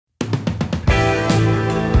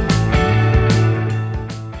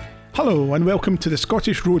Hello and welcome to the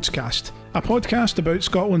Scottish Roadscast, a podcast about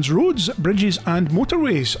Scotland's roads, bridges and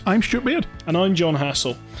motorways. I'm Stuart Baird. And I'm John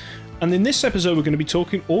Hassel. And in this episode we're going to be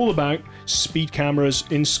talking all about speed cameras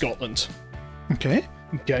in Scotland. Okay.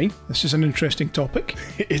 This is an interesting topic.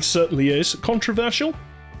 It certainly is. Controversial?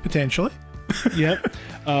 Potentially. Yeah.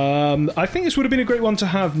 I think this would have been a great one to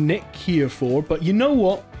have Nick here for, but you know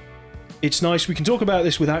what? It's nice we can talk about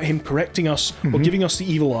this without him correcting us or giving us the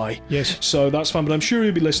evil eye. Yes. So that's fun, but I'm sure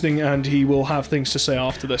he'll be listening and he will have things to say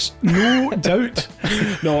after this. No doubt.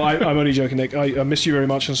 No, I'm only joking, Nick. I miss you very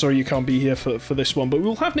much and sorry you can't be here for this one, but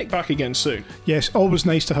we'll have Nick back again soon. Yes, always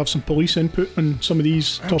nice to have some police input on some of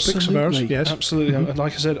these topics of ours. Yes. Absolutely. And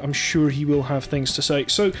like I said, I'm sure he will have things to say.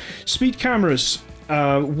 So, speed cameras.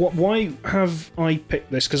 Why have I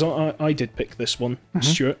picked this? Because I did pick this one,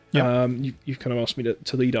 Stuart. Yep. You kind of asked me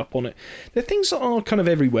to lead up on it. They're things that are kind of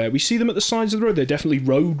everywhere. We see them at the sides of the road. They're definitely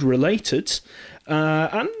road related.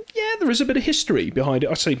 And yeah, there is a bit of history behind it.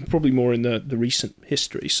 I'd say probably more in the recent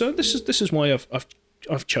history. So this is why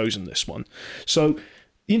I've chosen this one. So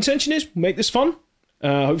the intention is make this fun.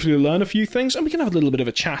 Hopefully we'll learn a few things and we can have a little bit of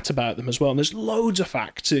a chat about them as well. And there's loads of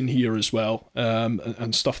facts in here as well,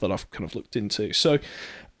 and stuff that I've kind of looked into. So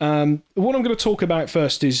what I'm going to talk about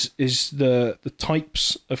first is the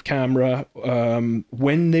types of camera,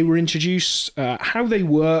 when they were introduced, how they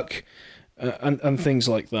work, and things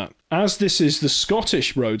like that. As this is the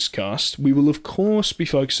Scottish Roadscast, we will of course be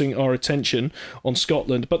focusing our attention on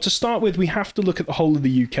Scotland, but to start with we have to look at the whole of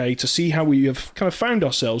the UK to see how we have kind of found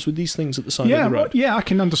ourselves with these things at the side of the road. Yeah, I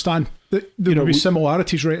can understand that there will be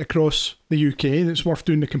similarities right across the UK, and it's worth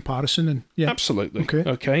doing the comparison. And yeah, absolutely.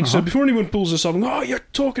 Okay. So before anyone pulls us up, you're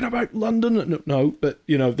talking about London. No, but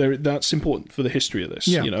that's important for the history of this.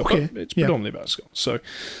 Yeah, but it's predominantly about Scotland, so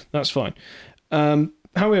that's fine.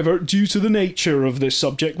 However, due to the nature of this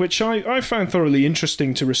subject, which I found thoroughly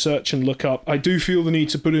interesting to research and look up, I do feel the need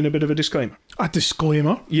to put in a bit of a disclaimer. A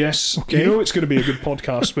disclaimer? Yes. Okay. It's going to be a good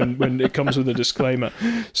podcast when it comes with a disclaimer.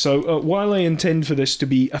 So while I intend for this to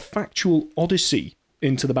be a factual odyssey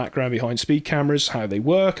into the background behind speed cameras, how they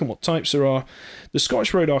work and what types there are, the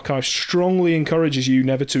Scottish Road Archive strongly encourages you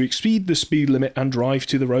never to exceed the speed limit and drive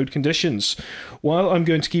to the road conditions. While I'm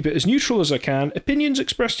going to keep it as neutral as I can, opinions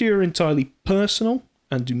expressed here are entirely personal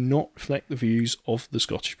and do not reflect the views of the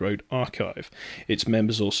Scottish Road Archive, its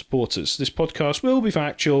members or supporters. This podcast will be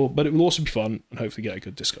factual, but it will also be fun and hopefully get a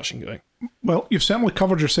good discussion going. Well, you've certainly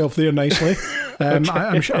covered yourself there nicely. Okay.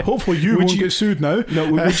 I'm sure, hopefully you won't get sued now.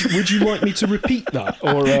 No, would you like me to repeat that?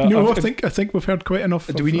 Or no, I think we've heard quite enough.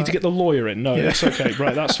 Do we need to get the lawyer in? No, that's okay.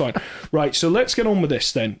 Right, that's fine. Right, so let's get on with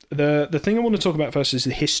this then. The thing I want to talk about first is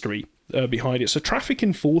the history behind it. So traffic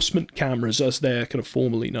enforcement cameras, as they're kind of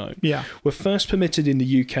formally known, were first permitted in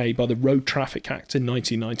the UK by the Road Traffic Act in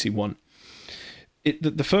 1991.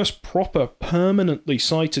 The first proper permanently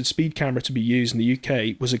sighted speed camera to be used in the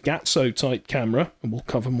UK was a Gatso type camera, and we'll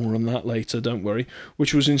cover more on that later, don't worry,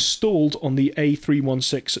 which was installed on the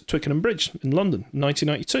A316 at Twickenham Bridge in London in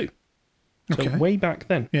 1992. So way back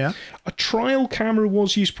then. Yeah. A trial camera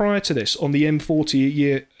was used prior to this on the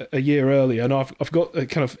M40 a year earlier, and I've got a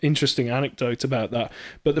kind of interesting anecdote about that.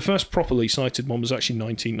 But the first properly sighted one was actually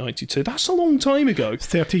 1992. That's a long time ago.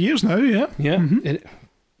 30 years now, yeah. Yeah. Mm-hmm.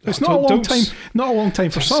 It's not a long time. Not a long time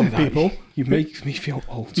for some people. You make me feel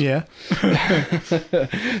old. Yeah.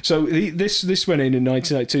 So this went in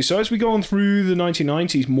 1992. So as we go on through the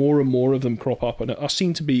 1990s, more and more of them crop up and are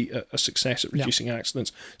seen to be a success at reducing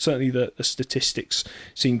accidents. Certainly the statistics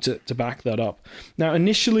seem to back that up. Now,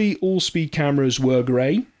 initially, all speed cameras were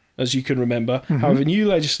grey, as you can remember. However, new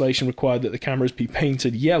legislation required that the cameras be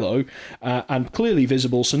painted yellow and clearly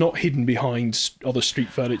visible, so not hidden behind other street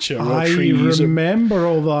furniture or trees. I remember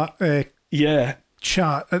all that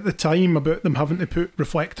chat at the time about them having to put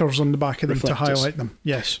reflectors on the back of them to highlight them.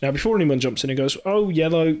 Yes. Now, before anyone jumps in and goes, oh,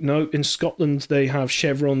 yellow, no, in Scotland they have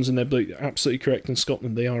chevrons and they're blue. Absolutely correct. In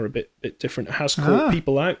Scotland they are a bit different. It has caught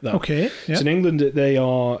people out, though. Okay. Yeah. So in England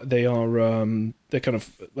they're kind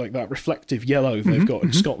of like that reflective yellow they've got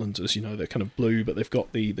in Scotland, as you know, they're kind of blue, but they've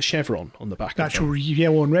got the chevron on the back of them. Actual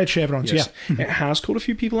yellow and red chevrons, yes. Yeah. It has caught a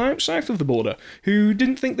few people out south of the border who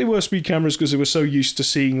didn't think they were speed cameras because they were so used to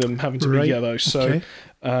seeing them having to be yellow. So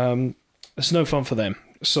it's no fun for them.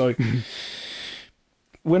 So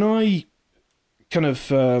when I kind of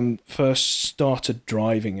first started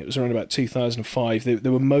driving, it was around about 2005. They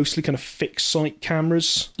were mostly kind of fixed sight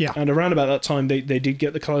cameras. Yeah. And around about that time, they did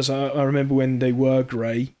get the colours. I remember when they were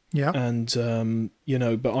grey. Yeah. And,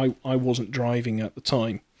 but I wasn't driving at the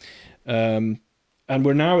time. And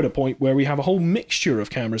we're now at a point where we have a whole mixture of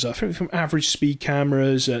cameras, I think, from average speed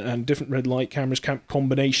cameras and different red light cameras,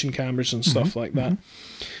 combination cameras and stuff like that.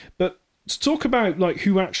 But to talk about like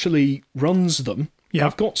who actually runs them,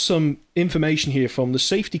 I've got some information here from the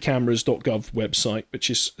safetycameras.gov website, which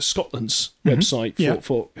is Scotland's website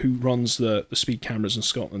for who runs the speed cameras in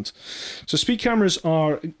Scotland. So speed cameras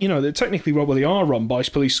are, they're technically, they are run by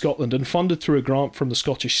Police Scotland and funded through a grant from the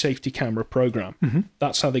Scottish Safety Camera Programme.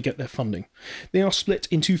 That's how they get their funding. They are split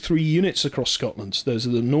into 3 units across Scotland. There's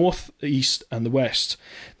the north, the east and the west.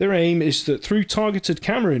 Their aim is that through targeted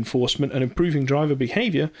camera enforcement and improving driver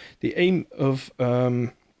behaviour, the aim of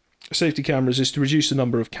safety cameras is to reduce the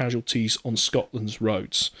number of casualties on Scotland's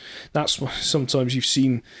roads. That's why sometimes you've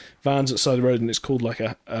seen vans outside the road and it's called like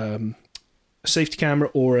a safety camera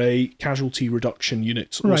or a casualty reduction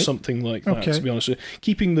unit or something like that, to be honest with you.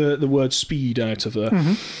 Keeping the word speed out of there.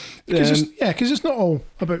 Because it's not all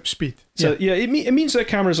about speed. So it means that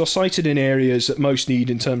cameras are sited in areas that most need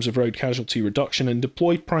in terms of road casualty reduction and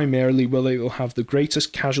deployed primarily where they will have the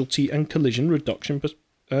greatest casualty and collision reduction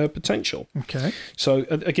potential. Okay. So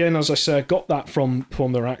again, as I say, I got that from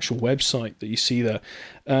their actual website that you see there.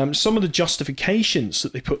 Some of the justifications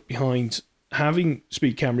that they put behind having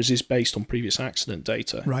speed cameras is based on previous accident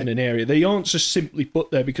data in an area. They aren't just simply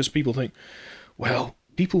put there because people think, well,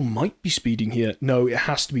 people might be speeding here. No, it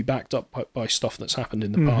has to be backed up by stuff that's happened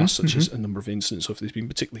in the past, such as a number of incidents, or if there's been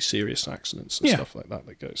particularly serious accidents and stuff like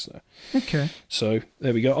that goes there. Okay. So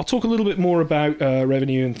there we go. I'll talk a little bit more about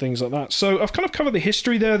revenue and things like that. So I've kind of covered the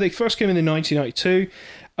history there. They first came in 1992.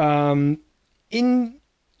 In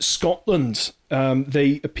Scotland,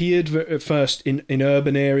 they appeared at first in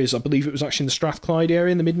urban areas. I believe it was actually in the Strathclyde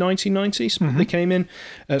area in the mid-1990s. They came in.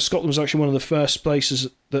 Scotland was actually one of the first places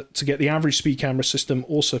to get the average speed camera system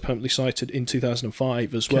also permanently sited in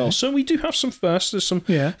 2005 as well. So we do have some firsts. There's some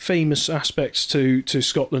famous aspects to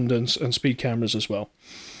Scotland and speed cameras as well.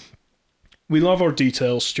 We love our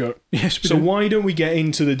details, Stuart. Yes, we do. So why don't we get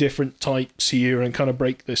into the different types here and kind of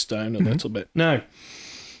break this down a little bit? Now,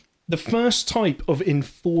 the first type of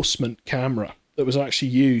enforcement camera that was actually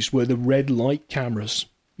used were the red light cameras.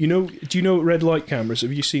 Do you know what red light cameras?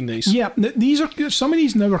 Have you seen these? Yeah, some of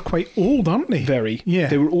these now are quite old, aren't they? Very. Yeah.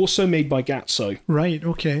 They were also made by Gatso. Right.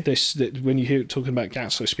 Okay. When you hear talking about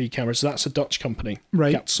Gatso speed cameras, that's a Dutch company.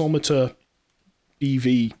 Right. Gatsometer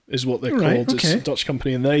BV is what they're called. Right, okay. It's a Dutch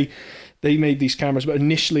company, and they made these cameras, but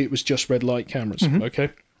initially it was just red light cameras.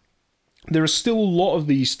 Okay. There are still a lot of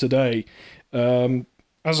these today.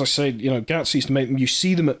 As I said, Gatso used to make them. You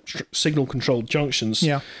see them at signal-controlled junctions.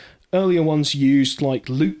 Yeah. Earlier ones used like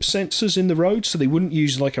loop sensors in the road, so they wouldn't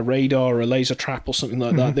use like a radar or a laser trap or something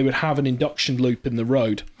like that. They would have an induction loop in the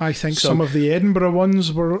road. I think some of the Edinburgh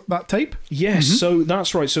ones were that type. Yes, so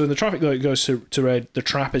that's right. So when the traffic light goes to red, the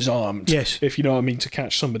trap is armed. Yes. If you know what I mean, to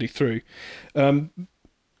catch somebody through.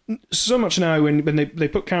 So much now when they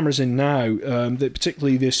put cameras in now,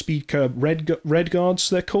 particularly the speed curb red guards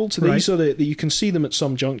they're called. So these are you can see them at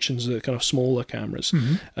some junctions. They're kind of smaller cameras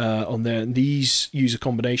on there, and these use a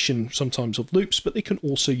combination sometimes of loops, but they can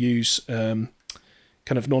also use kind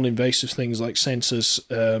of non-invasive things like sensors,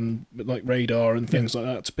 like radar and things like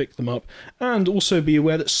that to pick them up. And also be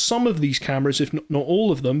aware that some of these cameras, if not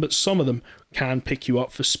all of them, but some of them can pick you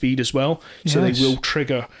up for speed as well. So they will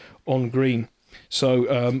trigger on green. So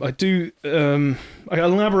I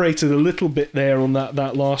elaborated a little bit there on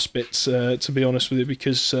that last bit, to be honest with you,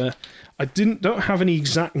 because I don't have any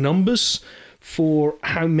exact numbers for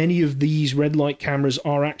how many of these red light cameras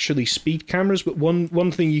are actually speed cameras. But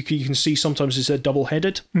one thing you can see sometimes is they're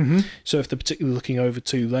double-headed. So if they're particularly looking over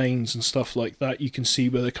 2 lanes and stuff like that, you can see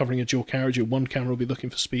where they're covering a dual carriage. One camera will be looking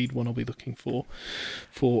for speed, one will be looking for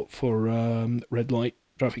red light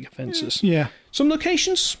traffic offences. Yeah. Some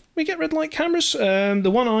locations we get red light cameras.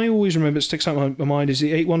 The one I always remember that sticks out in my mind is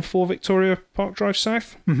the 814 Victoria Park Drive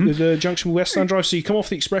South, the junction with Westland Drive. So you come off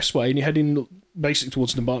the expressway and you're heading basically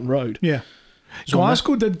towards Dumbarton Road. Yeah.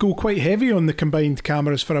 Glasgow did go quite heavy on the combined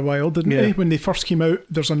cameras for a while, didn't they? When they first came out,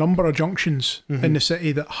 there's a number of junctions in the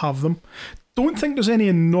city that have them. Don't think there's any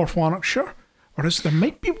in North Lanarkshire, or there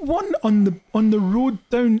might be one on the road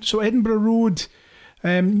down. So Edinburgh Road,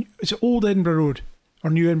 is it Old Edinburgh Road or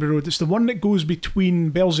New Edinburgh Road? It's the one that goes between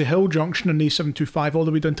Belsey Hill Junction and A725 all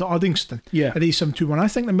the way down to Uddingston. Yeah. At A721. I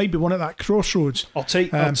think there might be one at that crossroads. I'll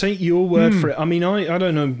take your word for it. I mean, I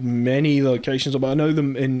don't know many locations, but I know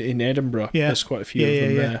them in Edinburgh. Yeah. There's quite a few of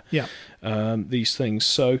them there. Yeah. These things.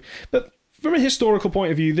 So, but from a historical point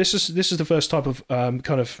of view, this is the first type of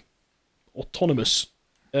kind of autonomous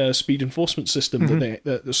speed enforcement system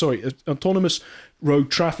autonomous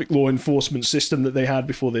road traffic law enforcement system that they had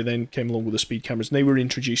before they then came along with the speed cameras. And they were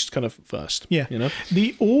introduced kind of first. Yeah. You know?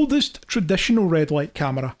 The oldest traditional red light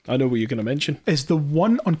camera I know what you're going to mention. is the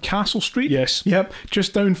one on Castle Street. Yes. Yep,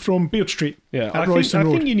 just down from Beard Street. Yeah, at I Royston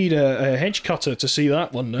Road. think you need a hedge cutter to see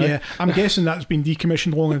that one now. Yeah, I'm guessing that's been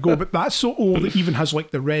decommissioned long ago, but that's so old it even has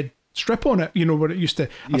like the red strip on it, you know, where it used to.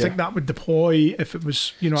 I think that would deploy if it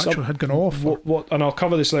was, you know, actually had gone off. And I'll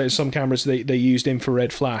cover this later. Some cameras they used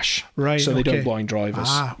infrared flash, right? So they don't blind drivers.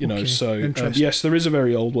 You know, so yes, there is a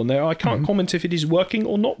very old one there. I can't comment if it is working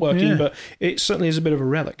or not working, but it certainly is a bit of a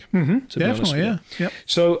relic. To be honest with you. Yep.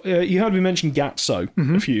 So you heard me mention Gatso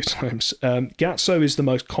a few times. Gatso is the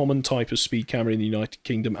most common type of speed camera in the United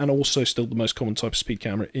Kingdom, and also still the most common type of speed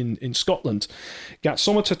camera in Scotland.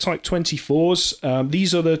 Gatsometer Type 24s.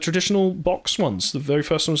 These are the traditional box ones, the very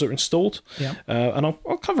first ones that are installed. And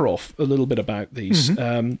I'll cover off a little bit about these.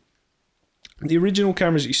 The original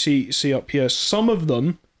cameras that you see up here, some of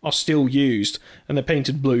them are still used, and they're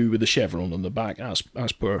painted blue with a chevron on the back, as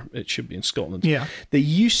per it should be in Scotland. Yeah. They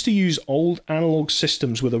used to use old analog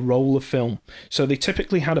systems with a roll of film, so they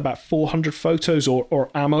typically had about 400 photos or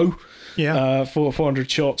ammo for 400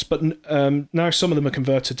 shots, but now some of them are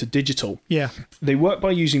converted to digital. Yeah. They work by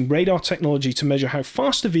using radar technology to measure how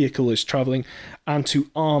fast a vehicle is travelling and to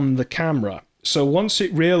arm the camera. So once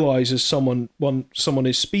it realises someone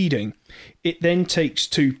is speeding, it then takes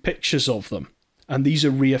 2 pictures of them. And these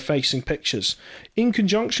are rear-facing pictures. In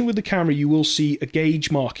conjunction with the camera, you will see a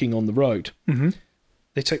gauge marking on the road.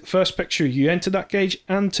 They take the first picture, you enter that gauge,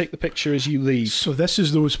 and take the picture as you leave. So this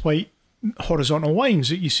is those white horizontal lines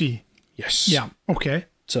that you see? Yes. Yeah, okay.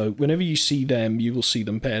 So whenever you see them, you will see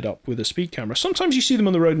them paired up with a speed camera. Sometimes you see them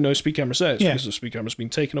on the road and no speed camera there. It's because the speed camera's been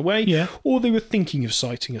taken away, or they were thinking of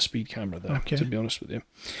sighting a speed camera there, to be honest with you.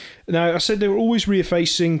 Now, I said they were always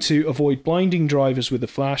rear-facing to avoid blinding drivers with the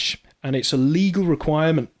flash, and it's a legal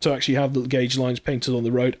requirement to actually have the gauge lines painted on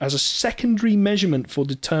the road as a secondary measurement for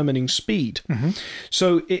determining speed.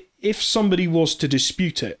 So if somebody was to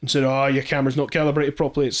dispute it and said, your camera's not calibrated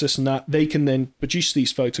properly, it's this and that, they can then produce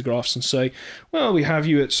these photographs and say, well, we have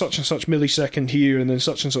you at such and such millisecond here and then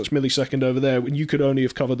such and such millisecond over there, when you could only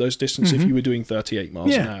have covered those distances if you were doing 38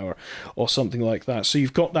 miles an hour or something like that. So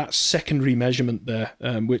you've got that secondary measurement there,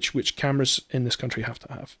 which cameras in this country have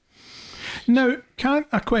to have. Now,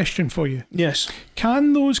 a question for you. Yes.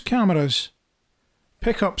 Can those cameras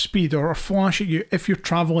pick up speed or flash at you if you're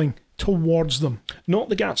travelling towards them? Not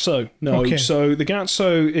the Gatso, no. Okay. So the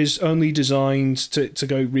Gatso is only designed to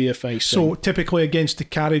go rear facing. So typically against the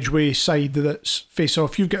carriageway side that's face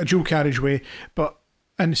off, you've got a dual carriageway,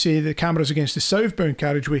 and say the camera's against the southbound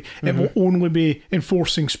carriageway, it will only be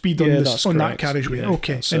enforcing speed on that carriageway.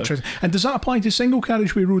 Okay, interesting. And does that apply to single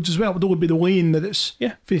carriageway roads as well? It would only be the lane that it's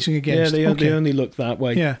facing against? Yeah, they only look that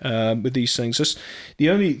way with these things. Just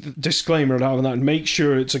the only disclaimer I'd have on that, and make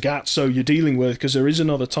sure it's a Gatso you're dealing with, because there is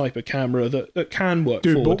another type of camera that can work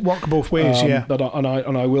forward. Work both ways, But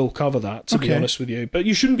I will cover that, to be honest with you. But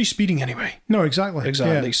you shouldn't be speeding anyway. No, exactly.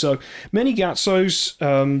 Yeah. So many Gatsos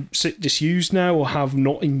sit disused now or have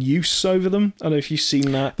not in use over them. I don't know if you've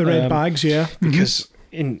seen that. The red bags, because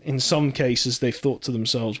in some cases they've thought to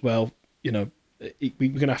themselves, well, you know, we're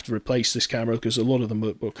going to have to replace this camera because a lot of them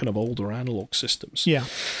were kind of older analog systems. Yeah.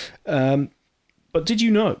 But did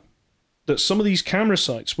you know that some of these camera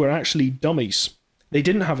sites were actually dummies? They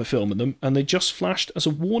didn't have a film in them, and they just flashed as a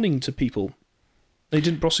warning to people. They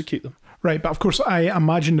didn't prosecute them. Right, but of course I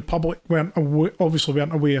imagine the public weren't aware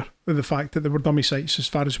of the fact that they were dummy sites as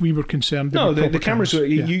far as we were concerned. No, the cameras were,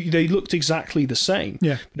 they looked exactly the same.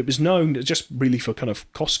 Yeah. But it was known, just really for kind of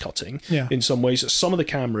cost cutting in some ways, that some of the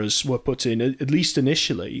cameras were put in, at least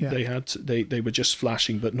initially, they were just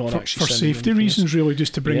flashing but not actually for safety reasons, really,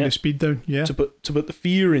 just to bring the speed down. Yeah. To put the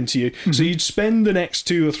fear into you. So you'd spend the next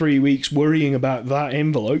 2 or 3 weeks worrying about that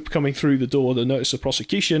envelope coming through the door, the notice of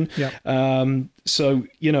prosecution. Yeah. So,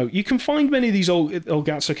 you know, you can find many of these old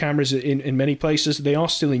Gatso cameras in many places. They are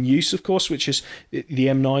still in use, of course, which is the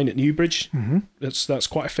M9 at Newbridge. That's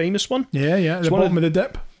quite a famous one. Yeah, at the bottom of the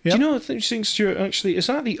dip. Yep. Do you know, I think, Stuart, actually, is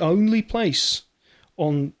that the only place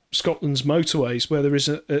on Scotland's motorways where there is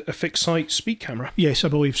a fixed site speed camera? Yes, I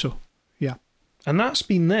believe so. Yeah. And that's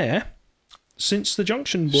been there since the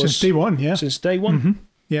junction was... Since day one, yeah. Since day one.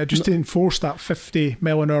 Yeah, just to enforce that 50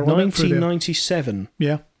 mile an hour limit. 1997.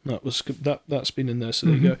 Yeah. That's been in there, so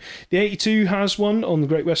there you go. The 82 has one on the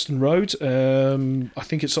Great Western Road. I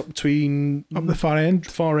think it's up the far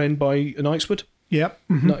end by Knightswood. Yep.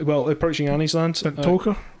 Well, approaching Annie's Land.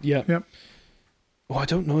 Toker. Yeah. Yep. Oh, I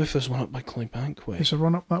don't know if there's one up by Clydebank Way. Is there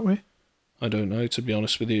one up that way? I don't know, to be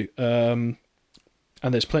honest with you.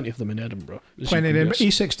 And there's plenty of them in Edinburgh. Plenty of them.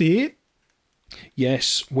 E68?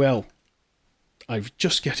 Yes, well, I'm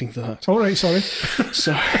just getting to that. All right, sorry.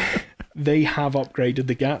 So they have upgraded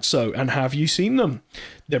the Gatso, and have you seen them?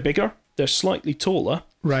 They're bigger, they're slightly taller,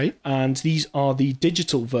 right? And these are the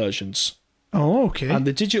digital versions. Oh, okay. And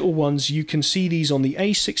the digital ones, you can see these on the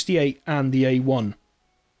A68 and the A1.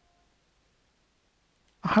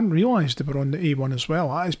 I hadn't realised they were on the A1 as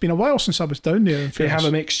well. It's been a while since I was down there. They have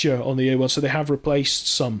a mixture on the A1, so they have replaced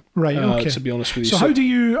some. Right, okay. To be honest with you. So how do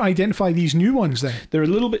you identify these new ones then? They're a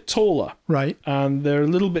little bit taller. Right. And they're a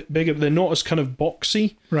little bit bigger. They're not as kind of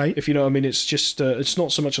boxy. Right. If you know what I mean. It's just, it's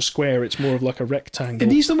not so much a square, it's more of like a rectangle.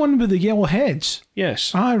 Are these the one with the yellow heads?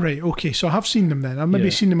 Yes. Ah, right, okay. So I have seen them then. I've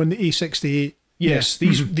maybe seen them on the A68. Yes,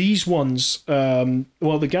 these ones, the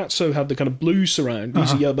Gatso have the kind of blue surround,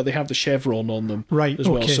 these are yellow, but they have the chevron on them as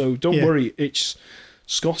well. So don't worry, it's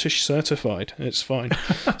Scottish certified. It's fine.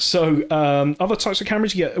 So other types of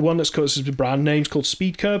cameras, you get one that's called brand names called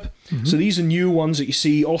Speed Curb. So these are new ones that you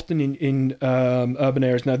see often in urban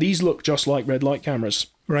areas. Now, these look just like red light cameras.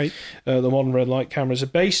 Right. The modern red light cameras are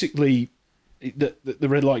basically the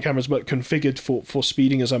red light cameras, but configured for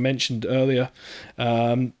speeding, as I mentioned earlier.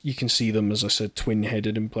 You can see them, as I said,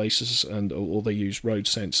 twin-headed in places, or they use road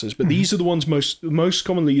sensors. But these are the ones most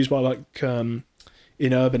commonly used by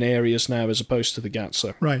in urban areas now, as opposed to the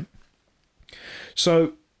Gatso. Right.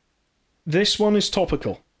 So this one is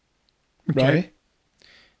topical. Okay. Right?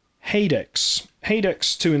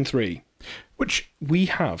 Haydex 2 and 3. Which we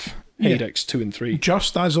have Haydex 2 and 3.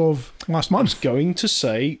 Just as of last month. I was going to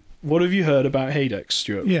say, what have you heard about Haydex,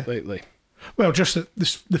 Stuart, lately? Well, just that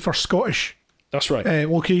the first Scottish that's right.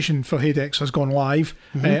 Location for Haydex has gone live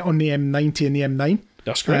on the M90 and the M9.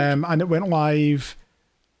 That's correct. And it went live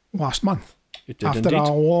last month. It did after indeed.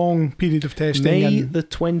 a long period of testing. May the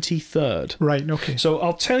 23rd. Right, okay. So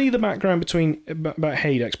I'll tell you the background about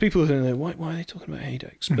Haydex. People are going to know, why are they talking about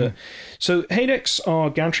Haydex? But so Haydex are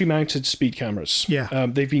gantry-mounted speed cameras. Yeah.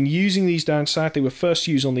 They've been using these down south. They were first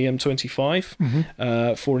used on the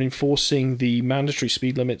M25 for enforcing the mandatory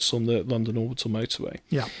speed limits on the London Orbital motorway.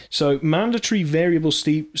 Yeah. So mandatory variable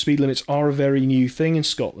speed limits are a very new thing in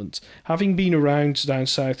Scotland. Having been around down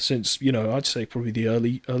south since, I'd say probably the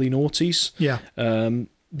early noughties. Yeah.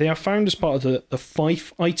 They are found as part of the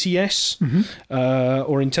Fife ITS,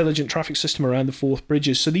 or Intelligent Traffic System around the Forth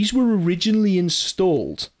Bridges. So these were originally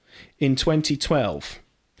installed in 2012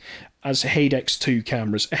 as Haydex 2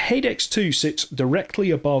 cameras. A Haydex 2 sits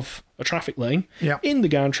directly above a traffic lane in the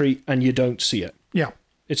gantry, and you don't see it. Yeah.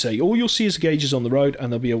 It's all you'll see is gauges on the road,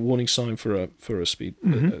 and there'll be a warning sign for a speed a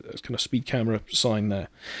kind of speed camera sign there.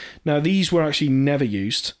 Now, these were actually never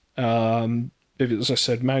used. As I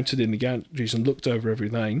said, mounted in the gantries and looked over every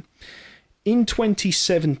lane. In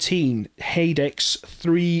 2017, Haydex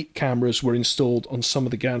 3 cameras were installed on some of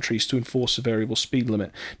the gantries to enforce a variable speed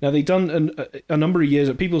limit. Now, they've done a number of years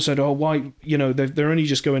that people said, oh, why, they're only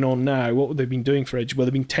just going on now. What have they been doing for ages? Well,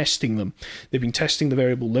 they've been testing them. They've been testing the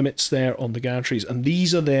variable limits there on the gantries, and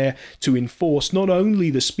these are there to enforce not only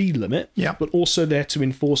the speed limit, but also there to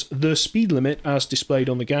enforce the speed limit as displayed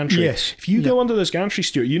on the gantry. Yes. If you go under those gantries,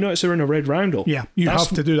 Stuart, you notice they're in a red roundel. Yeah, you have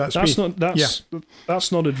to do that speed.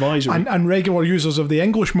 That's not advisory. And regular users of the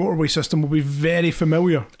English motorway system will be very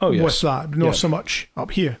familiar with that. Not so much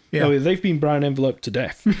up here. Yeah. Oh, they've been brown enveloped to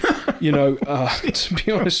death, to be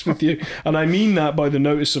honest with you. And I mean that by the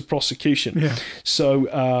notice of prosecution. Yeah. So,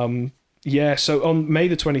 so on May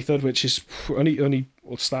the 23rd, which is only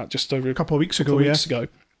what's that, just over a couple of weeks ago,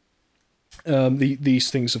 these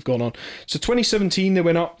things have gone on. So 2017, they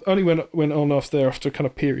went on off there after a kind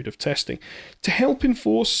of period of testing. To help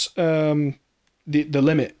enforce the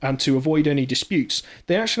limit and to avoid any disputes,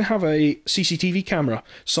 they actually have a CCTV camera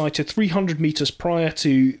sited 300 metres prior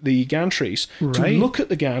to the gantries to look at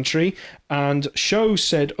the gantry and show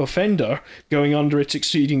said offender going under it,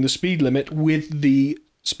 exceeding the speed limit with the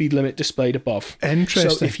speed limit displayed above. Interesting.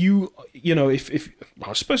 So if you, if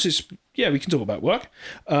I suppose it's, we can talk about work.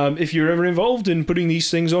 If you're ever involved in putting these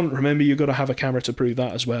things on, remember you've got to have a camera to prove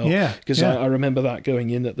that as well. Yeah. Because I remember that going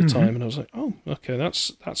in at the time, and I was like, oh, okay,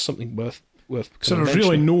 that's something worth. So there's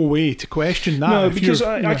really no way to question that. No, because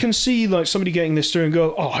I can see like somebody getting this through and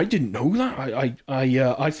go, oh, I didn't know that.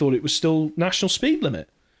 I thought it was still national speed limit.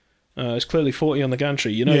 It's clearly 40 on the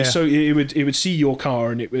gantry, you know. Yeah. So it would see your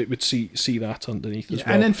car, and it would see that underneath as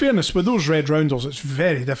well. And in fairness, with those red roundels, it's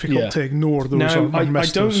very difficult to ignore those. Now, I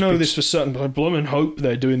miss don't those know speeds. this for certain, but I blooming hope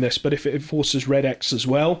they're doing this. But if it enforces red X as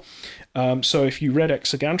well, so if you red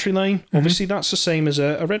X a gantry lane, obviously that's the same as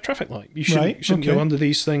a red traffic light. You shouldn't go under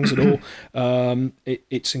these things at all.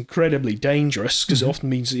 It's incredibly dangerous because it often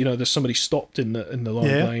means that, there's somebody stopped in the long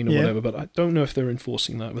lane or whatever. But I don't know if they're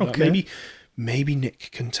enforcing that with that. Maybe Nick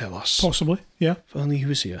can tell us. Possibly, yeah. If only he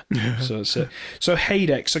was here. So that's it. So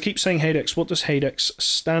HADEX, I keep saying HADEX. What does HADEX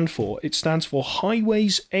stand for? It stands for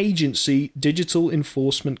Highways Agency Digital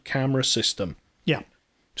Enforcement Camera System. Yeah.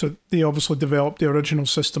 So they obviously developed the original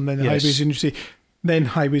system, then the Highways Agency, then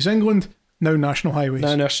Highways England, now National Highways.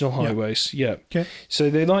 Now National Highways, yeah. Okay. So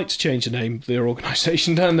they like to change the name of their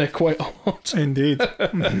organisation down there quite a lot. Indeed.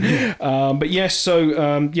 But yes,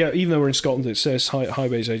 so even though we're in Scotland, it says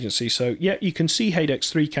Highways Agency. So yeah, you can see HADEX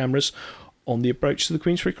 3 cameras on the approach to the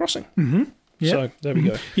Queensferry crossing. Mm-hmm. Yep. So there we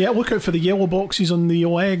go. Yeah, look out for the yellow boxes on the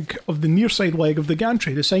leg of the near side leg of the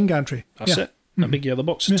gantry, the sign gantry. That's it. That big yellow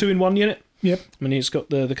box. 2-in-1 unit. Yep. I mean, it's got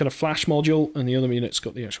the kind of flash module, and the other unit's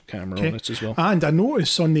got the actual camera on it as well. And I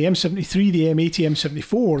noticed on the M73, the M80,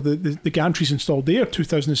 M74, the gantries installed there,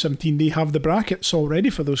 2017, they have the brackets already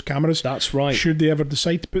for those cameras. That's right. Should they ever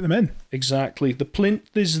decide to put them in. Exactly. The plinth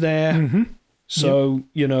is there. Mm-hmm. So,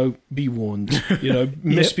 be warned.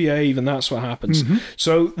 Misbehave, and that's what happens. Mm-hmm.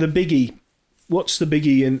 So the biggie, what's the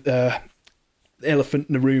biggie in elephant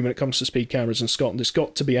in the room when it comes to speed cameras in Scotland? It's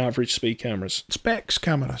got to be average speed cameras. Specs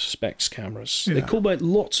cameras. Specs cameras. Yeah. They call it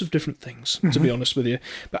lots of different things, to be honest with you.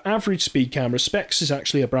 But average speed cameras, Specs is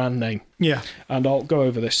actually a brand name. Yeah. And I'll go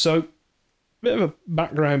over this. So, bit of a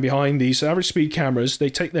background behind these average speed cameras. They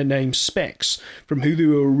take their name Specs from who they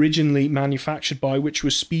were originally manufactured by, which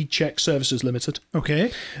was Speed Check Services Limited.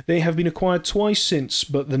 Okay. They have been acquired twice since,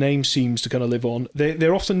 but the name seems to kind of live on.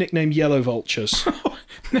 They're often nicknamed Yellow Vultures.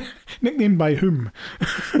 Nicknamed by whom?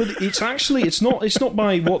 Well, it's not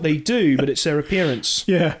by what they do, but it's their appearance.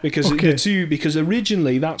 Yeah. Because because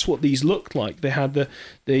originally that's what these looked like. They had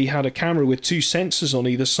a camera with 2 sensors on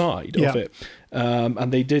either side of it.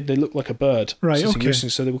 And they look like a bird. Right, okay.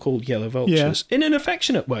 So they were called Yellow Vultures. In an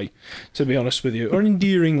affectionate way, to be honest with you, or an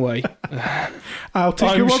endearing way. I'll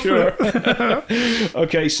take your word for it.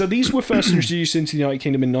 Okay, so these were first introduced into the United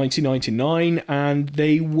Kingdom in 1999, and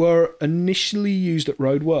they were initially used at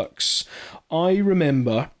roadworks. I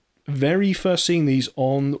remember very first seeing these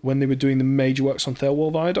on when they were doing the major works on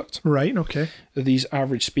Thelwall Viaduct. Right, okay. These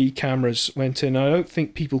average speed cameras went in. I don't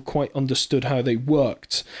think people quite understood how they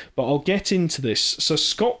worked, but I'll get into this. So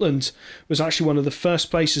Scotland was actually one of the first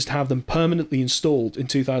places to have them permanently installed in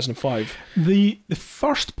 2005. The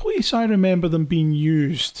first place I remember them being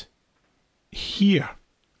used here,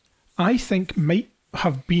 I think might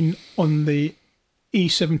have been on the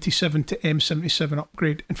A77 to M77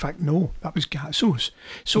 upgrade. In fact, no, that was Gatso's.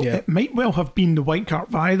 So it might well have been the White Cart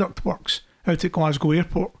Viaduct works out at Glasgow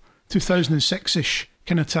Airport, 2006-ish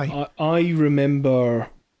kind of time. I remember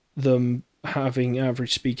them having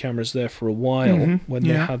average speed cameras there for a while when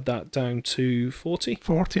they had that down to 40.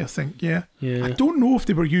 40, I think, yeah. I don't know if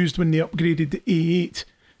they were used when they upgraded the A8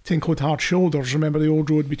 to include hard shoulders. Remember the old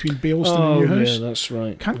road between Bailston and Newhouse? Yeah, that's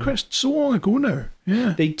right. Can't quite, so long ago now.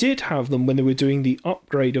 Yeah. They did have them when they were doing the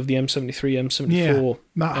upgrade of the M73, M74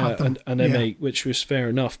 and M8, which was fair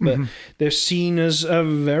enough. But they're seen as a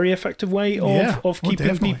very effective way of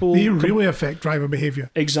keeping people... They really affect driver behaviour.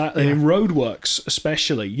 Exactly. In roadworks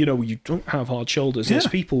especially, you don't have hard shoulders. There's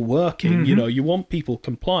people working, you want people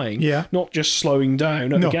complying, not just slowing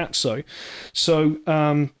down at the Gatso. So,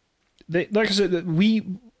 like I said,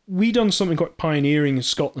 we done something quite pioneering in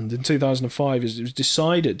Scotland in 2005. Is it was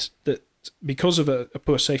decided that because of a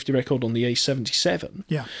poor safety record on the A77,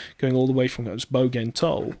 going all the way from Bogen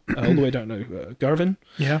Toll all the way down to Girvan,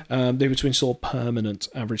 they were to install permanent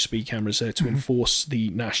average speed cameras there to enforce the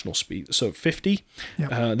national speed. So 50,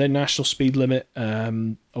 then national speed limit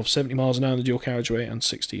of 70 miles an hour on the dual carriageway and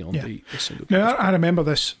 60 on the single carriageway. Now, I remember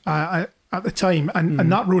this at the time,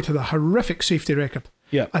 and that road had a horrific safety record.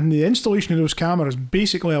 Yeah. And the installation of those cameras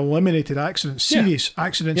basically eliminated accidents, serious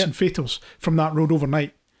accidents and fatals from that road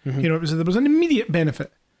overnight. There was an immediate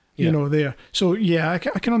benefit, there. So, I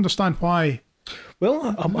can understand why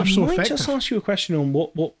Well, I might just ask you a question on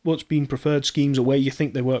what's been preferred schemes or where you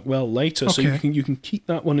think they work well later, so you can keep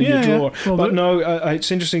that one in your drawer. Well, but no,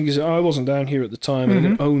 it's interesting because I wasn't down here at the time and I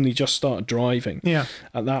had only just started driving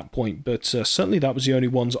at that point, but certainly that was the only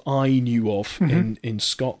ones I knew of in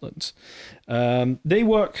Scotland. They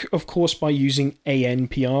work, of course, by using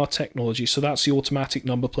ANPR technology, so that's the automatic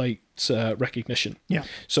number plate recognition. Yeah.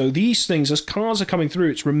 So these things, as cars are coming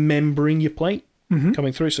through, it's remembering your plate.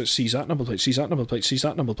 Coming through, so it sees that number plate, sees that number plate, sees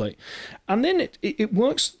that number plate, and then it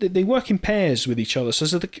works. They work in pairs with each other.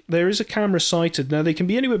 So there is a camera sighted. Now they can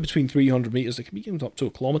be anywhere between 300 meters. They can be up to a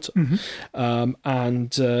kilometer,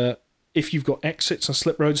 and if you've got exits and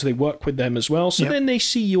slip roads, they work with them as well. So then they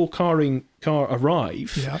see your car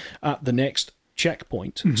arrive at the next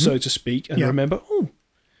checkpoint, so to speak, and remember,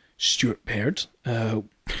 Stuart Baird.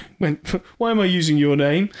 Why am I using your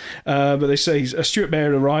name? But they say Stuart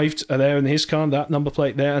Baird arrived there in his car, that number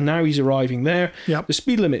plate there, and now he's arriving there. Yep. The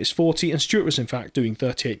speed limit is 40, and Stuart was in fact doing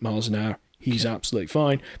 38 miles an hour. He's absolutely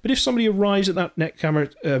fine. But if somebody arrives at that net camera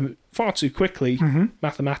far too quickly,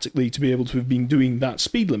 mathematically, to be able to have been doing that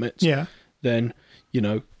speed limit, then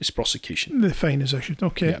it's prosecution. The fine is issued.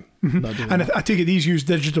 Okay. Yeah, and I take it these use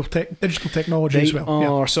digital technology as well. They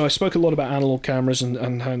are. So I spoke a lot about analog cameras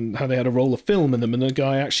and how they had a roll of film in them, and the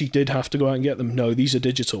guy actually did have to go out and get them. No, these are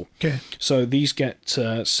digital. Okay. So these get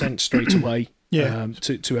sent straight away.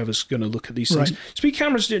 To whoever's going to look at these things. Right. Speed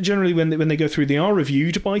cameras generally, when they go through, they are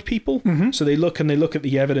reviewed by people. So they look at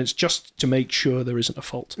the evidence just to make sure there isn't a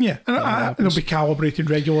fault. Yeah, and they'll be calibrated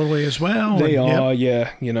regularly as well. They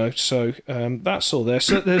are, So that's all there.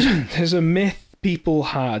 So there's a myth people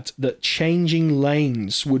had that changing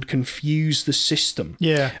lanes would confuse the system.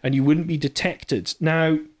 Yeah, and you wouldn't be detected.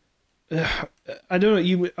 Now, I don't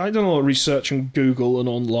know. I don't know research on Google and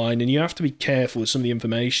online, and you have to be careful with some of the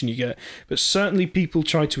information you get. But certainly, people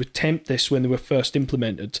tried to attempt this when they were first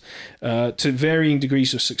implemented, to varying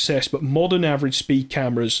degrees of success. But modern average speed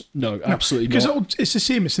cameras, no, absolutely not. Because it's the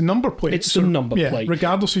same. It's the number plate. It's the number plate,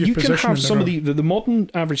 regardless of your position. You can have some of the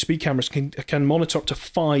modern average speed cameras can monitor up to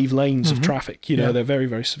 5 lanes of traffic. They're very,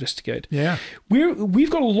 very sophisticated. Yeah,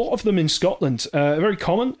 we've got a lot of them in Scotland. Very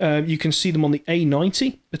common. You can see them on the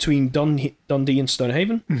A90 between Dundee and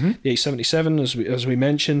Stonehaven, the A77 as we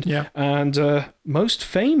mentioned, and most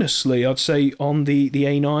famously, I'd say on the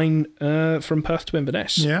A9 from Perth to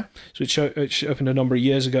Inverness, which opened a number of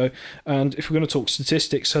years ago, and if we're going to talk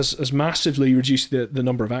statistics, has massively reduced the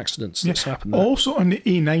number of accidents that's happened there. Also on the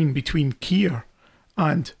A9 between Keir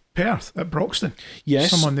and Perth at Broxton,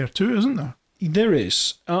 someone there too, isn't there? There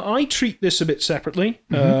is. I treat this a bit separately,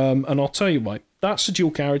 and I'll tell you why. That's a dual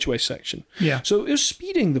carriageway section. Yeah. So it was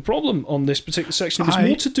speeding. The problem on this particular section was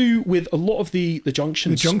more to do with a lot of the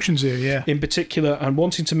junctions. The junctions there, in particular, and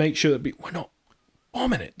wanting to make sure that we're not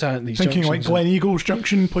bombing it down these junctions. Thinking like Glen Eagles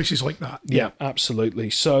Junction, places like that. Yeah, absolutely.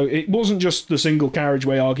 So it wasn't just the single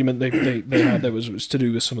carriageway argument they had. There was to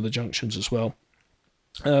do with some of the junctions as well.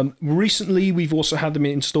 Recently, we've also had them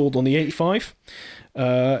installed on the 85,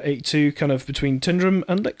 82, kind of between Tyndrum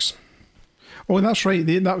and Licks. Oh, that's right.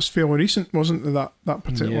 That was fairly recent, wasn't it, that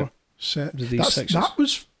particular set? That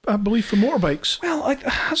was, I believe, for motorbikes. Well,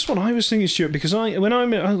 that's what I was thinking, Stuart, because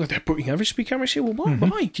they're putting average speed cameras here. Well,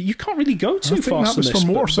 why? You can't really go too fast. That was for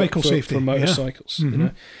motorcycle safety. For motorcycles,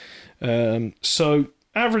 So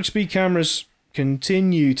average speed cameras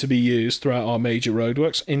continue to be used throughout our major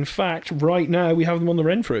roadworks. In fact, right now we have them on the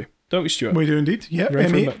Renfrew, don't we, Stuart? We do indeed. Yeah,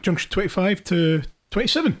 M8 junction 25 to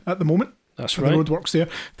 27 at the moment. That's right. The roadworks there.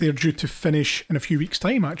 They're due to finish in a few weeks'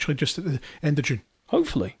 time, actually, just at the end of June.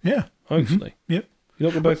 Hopefully. Yeah. Hopefully. Yep. You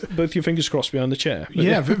don't got both your fingers crossed behind the chair.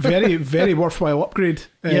 Yeah, very, very worthwhile upgrade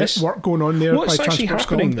work going on there. What's actually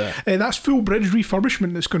happening there? That's full bridge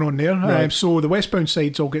refurbishment that's going on there. Right. So the westbound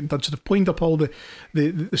side's all getting done. So they've planed up all the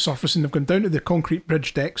surfacing. They've gone down to the concrete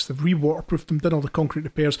bridge decks. They've re-waterproofed them, done all the concrete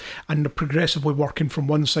repairs, and they're progressively working from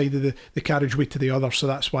one side of the carriageway to the other. So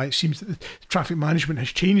that's why it seems that the traffic management has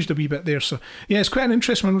changed a wee bit there. So yeah, it's quite an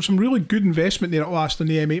interesting one. There's some really good investment there at last on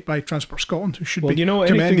the M8 by Transport Scotland, who should be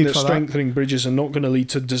commended anything that's for strengthening bridges and not going to lead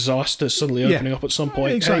to disaster suddenly opening up at some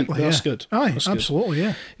point. Exactly. Hey, that's good. Aye, that's absolutely,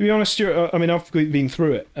 good. To be honest, Stuart, I mean, I've been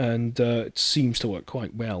through it, and it seems to work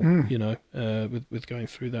quite well, with going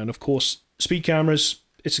through there. And of course, speed cameras,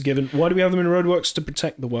 it's a given. Why do we have them in roadworks? To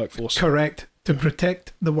protect the workforce. Correct. To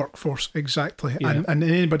protect the workforce, exactly. Yeah. And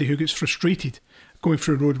anybody who gets frustrated going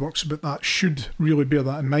through roadworks about that should really bear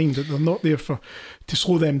that in mind, that they're not there to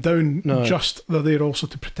slow them down, just they're there also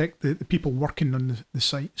to protect the people working on the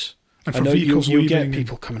sites. And I for know vehicles you'll leaving, get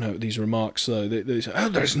people coming out with these remarks though. They say, "Oh,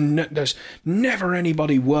 there's never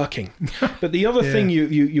anybody working." But the other thing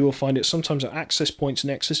you will find it sometimes at access points and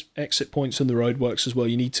exit points in the roadworks as well.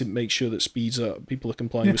 You need to make sure that people are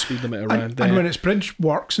complying with speed limit around there. And when it's bridge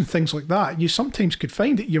works and things like that, you sometimes could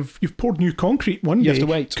find that you've poured new concrete one day. You have to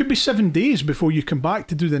wait. Could be 7 days before you come back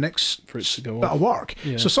to do the next For it to go bit off. of work.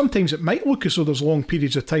 Yeah. So sometimes it might look as though there's long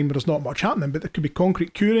periods of time where there's not much happening, but there could be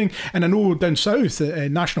concrete curing. And I know down south,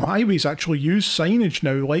 national highways actually use signage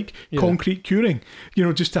now like concrete curing,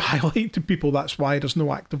 just to highlight to people that's why there's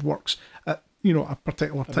no active works at a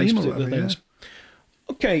particular time or whatever. Yeah.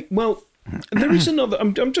 Okay, well, there is another.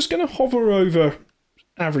 I'm just going to hover over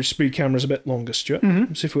average speed cameras a bit longer, Stuart.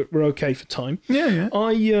 See if we're okay for time. Yeah.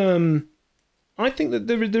 I think that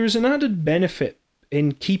there is an added benefit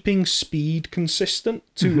in keeping speed consistent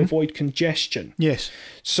to avoid congestion. Yes.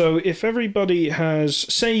 So if everybody has,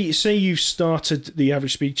 say you've started the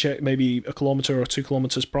average speed check maybe 1 kilometre or 2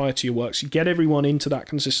 kilometres prior to your works, you get everyone into that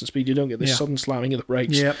consistent speed. You don't get this sudden slamming of the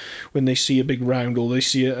brakes when they see a big round or they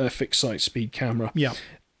see a fixed site speed camera. Yeah.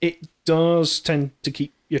 It does tend to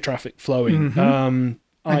keep your traffic flowing. And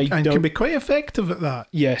can be quite effective at that.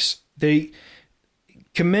 Yes. They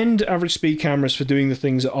commend average speed cameras for doing the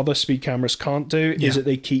things that other speed cameras can't do, is that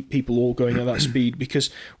they keep people all going at that speed, because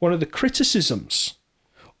one of the criticisms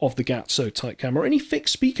of the Gatso type camera, or any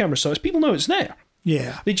fixed speed camera size, people know it's there.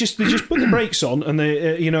 Yeah. They just put the brakes on, and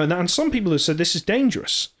they and some people have said this is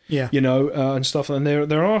dangerous. Yeah. And stuff. And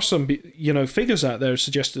there are some figures out there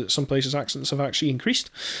suggested that some places accidents have actually increased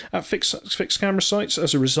at fixed camera sites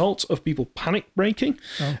as a result of people panic braking.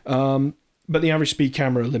 Oh. But the average speed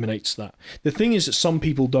camera eliminates that. The thing is that some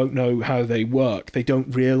people don't know how they work. They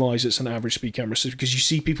don't realise it's an average speed camera, because you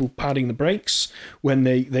see people padding the brakes when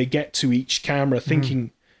they get to each camera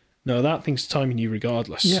thinking, no, that thing's timing you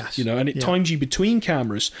regardless. Yes. And it times you between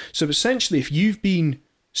cameras. So essentially, if you've been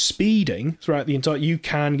speeding throughout the entire, you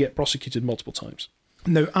can get prosecuted multiple times.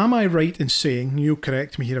 Now, am I right in saying, you'll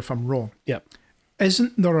correct me here if I'm wrong, Yep.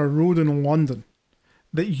 isn't there a road in London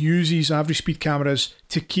that uses average speed cameras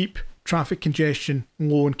to keep traffic congestion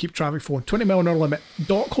low and keep traffic flowing? 20 mile an hour limit.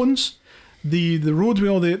 Docklands, the road with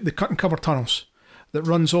all the cut and cover tunnels that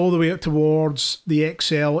runs all the way up towards the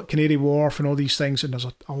XL at Canary Wharf and all these things, and there's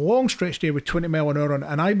a long stretch there with 20 mile an hour on it,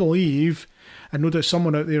 and I believe, and no doubt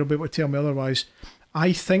someone out there will be able to tell me otherwise,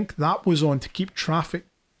 I think that was on to keep traffic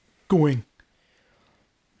going.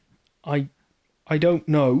 I don't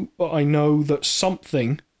know, but I know that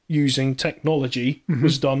something using technology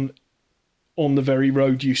was done on the very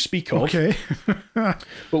road you speak of. Okay. But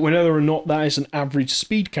whether or not that is an average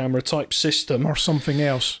speed camera type system Or something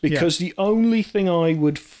else. Because the only thing I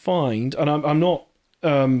would find, and I'm not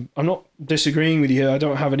disagreeing with you here, I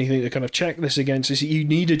don't have anything to kind of check this against, is that you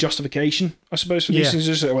need a justification, I suppose, for these things.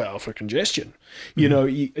 Just say, well, for congestion. You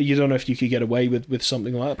don't know if you could get away with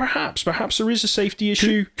something like that. Perhaps there is a safety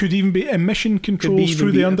issue. Could even be emission controls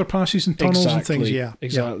through the underpasses and tunnels and things. Yeah,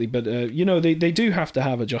 exactly. But they do have to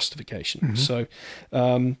have a justification. So,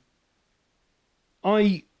 we're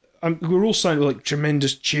all sounding like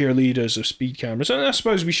tremendous cheerleaders of speed cameras, and I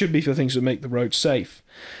suppose we should be for things that make the road safe.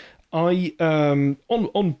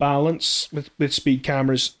 On balance with speed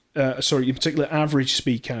cameras, in particular average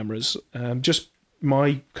speed cameras, just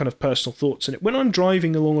my kind of personal thoughts in it. When I'm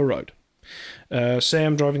driving along a road, say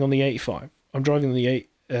I'm driving on the 85, I'm driving on the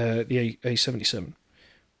A77.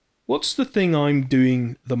 What's the thing I'm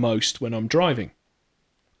doing the most when I'm driving?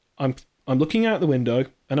 I'm looking out the window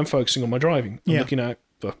and I'm focusing on my driving. I'm looking out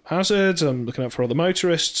for hazards. I'm looking out for other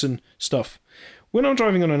motorists and stuff. When I'm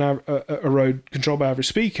driving on a road controlled by average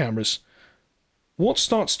speed cameras, what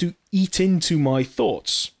starts to eat into my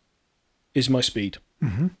thoughts is my speed.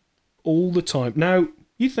 All the time. Now,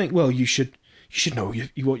 you think, well, you should know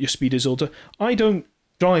what your speed is all the time. I don't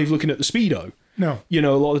drive looking at the speedo. No. A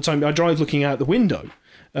lot of the time I drive looking out the window.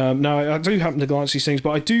 Now, I do happen to glance these things,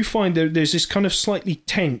 but I do find there's this kind of slightly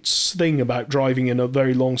tense thing about driving in a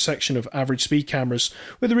very long section of average speed cameras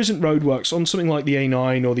where there isn't roadworks on something like the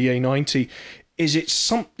A9 or the A90. Is it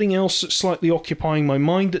something else that's slightly occupying my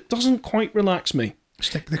mind that doesn't quite relax me?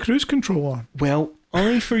 Stick the cruise control on. Well,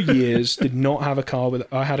 I for years did not have a car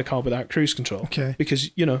I had a car without cruise control. Okay. Because,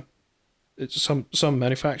 some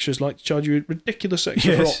manufacturers like to charge you ridiculous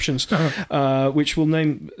extra for options, which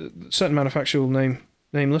certain manufacturer will name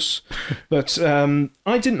nameless. But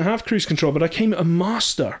I didn't have cruise control, but I came a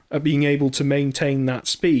master at being able to maintain that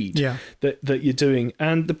speed that you're doing.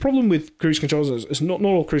 And the problem with cruise controls is not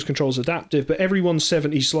all cruise control is adaptive, but everyone's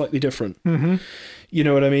 70 is slightly different. You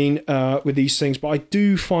know what I mean? With these things. But I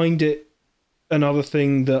do find it another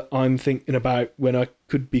thing that I'm thinking about when I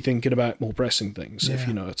could be thinking about more pressing things, if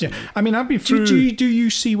you know what I mean. I mean, I've been through... Do you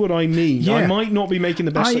see what I mean? Yeah. I might not be making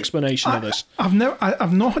the best explanation of this. I've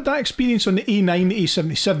not had that experience on the A9, the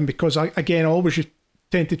A77, because I always just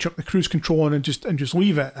tend to chuck the cruise control on and just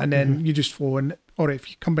leave it, and then you just flow in, or if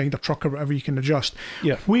you come behind a truck or whatever, you can adjust.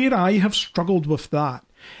 Yeah. Where I have struggled with that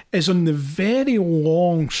is on the very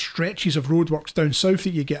long stretches of roadworks down south that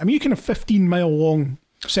you get. I mean, you can have 15-mile long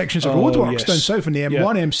sections of roadworks down south on the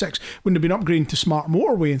M1, M6, when they've been upgrading to smart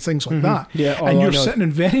motorway and things like that. Yeah. And you're sitting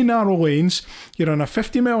in very narrow lanes, you're on a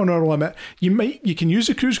 50-mile-an-hour limit, you can use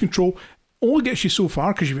the cruise control, only gets you so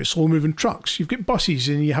far because you've got slow-moving trucks, you've got buses,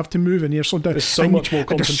 and you have to move and you're slowed down. There's so much more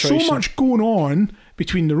concentration. There's so much going on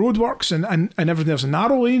between the roadworks and everything. There's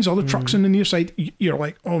narrow lanes, all the trucks on the near side. You're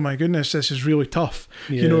like, oh my goodness, this is really tough.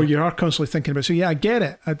 Yeah. You know, you are constantly thinking about it. So yeah, I get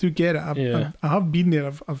it. I do get it. I have been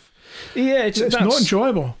there. It's not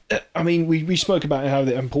enjoyable. I mean, we spoke about how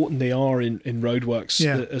important they are in roadworks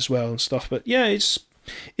as well and stuff. But yeah,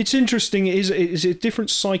 it's interesting. It is a different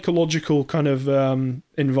psychological kind of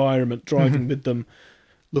environment driving with them,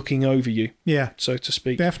 looking over you. Yeah, so to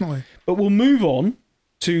speak. Definitely. But we'll move on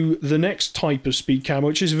to the next type of speed camera,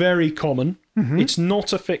 which is very common. It's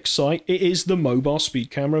not a fixed sight. It is the mobile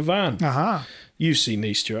speed camera van. Aha. You've seen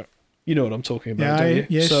these, Stuart. You know what I'm talking about, don't you?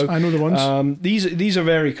 Yes, so, I know the ones. These are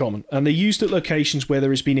very common, and they're used at locations where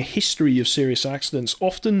there has been a history of serious accidents.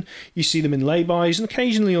 Often you see them in lay-bys and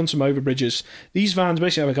occasionally on some overbridges. These vans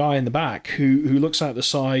basically have a guy in the back who looks out the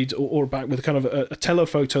side or back with kind of a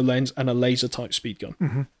telephoto lens and a laser-type speed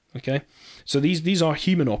gun. Okay, so these are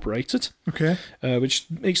human operated. Okay, which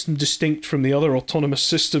makes them distinct from the other autonomous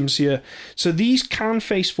systems here. So these can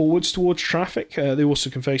face forwards towards traffic. They also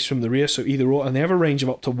can face from the rear, so either or, and they have a range of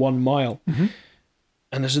up to 1 mile. And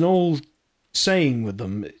there's an old saying with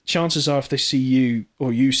them: chances are, if they see you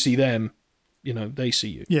or you see them, you know they see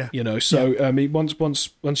you. Yeah, you know. So I mean, once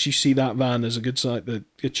you see that van, there's a good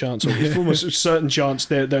chance, or almost a certain chance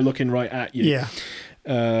they're looking right at you.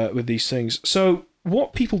 Yeah, with these things. So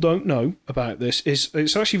what people don't know about this is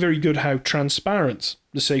it's actually very good how transparent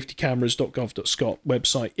the safetycameras.gov.scot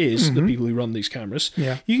website is, the people who run these cameras.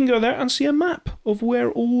 Yeah. You can go there and see a map of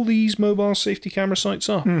where all these mobile safety camera sites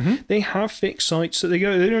are. They have fixed sites that they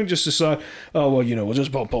go. They don't just decide, oh, well, you know, we'll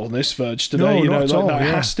just pop on this verge today. No, you know, not at all, that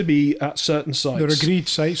has to be at certain sites. They're agreed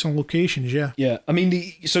sites and locations, Yeah. I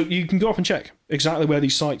mean, so you can go up and check exactly where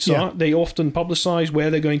these sites are. They often publicise where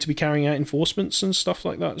they're going to be carrying out enforcements and stuff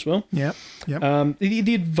like that as well. Yeah.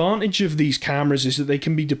 The advantage of these cameras is that they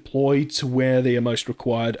can be deployed to where they are most required,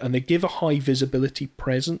 and they give a high visibility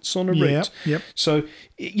presence on a route. So,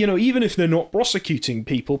 you know, even if they're not prosecuting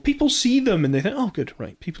people see them and they think, oh, good,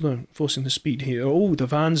 right, people are enforcing the speed here. Oh, the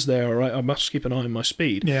van's there, all right, I must keep an eye on my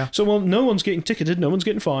speed. Yeah. So, well, no one's getting ticketed, no one's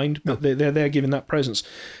getting fined, but they're giving that presence,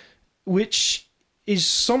 which is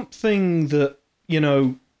something that, you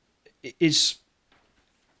know, is...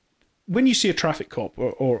 When you see a traffic cop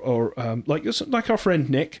or like our friend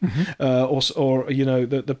Nick, or you know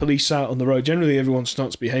the police out on the road, generally everyone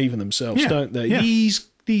starts behaving themselves, don't they? These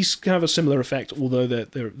have a similar effect, although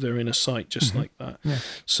they're in a site just like that. Yeah.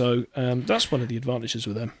 So that's one of the advantages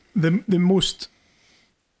with them. The most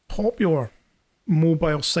popular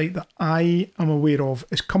mobile site that I am aware of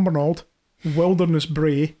is Cumbernauld Wilderness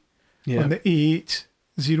Bray on the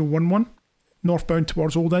A8011 northbound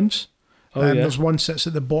towards Old Inns. There's one sits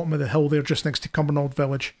at the bottom of the hill there, just next to Cumbernauld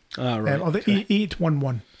Village. Right. Or the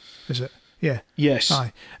 811, is it? Yeah. Yes.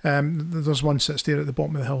 Aye. There's one sits there at the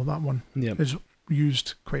bottom of the hill. That one is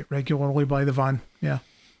used quite regularly by the van. Yeah.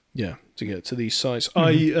 Yeah, to get to these sites.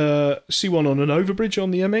 I see one on an overbridge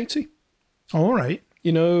on the M80. All right.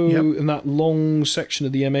 You know, in that long section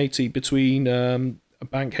of the M80 between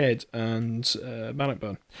Bankhead and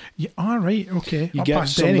Bannockburn. Yeah, all right, okay. You up get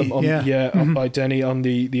past some Denny. of them on, up by Denny on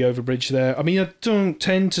the overbridge there. I mean, I don't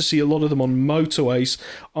tend to see a lot of them on motorways.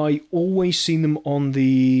 I always seen them on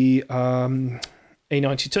the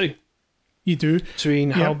A92. You do?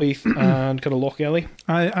 Between Halbeath and kind of Lochgelly.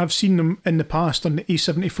 I've seen them in the past on the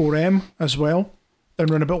A74M as well. Down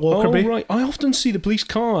around about Lockerbie. Oh, right. I often see the police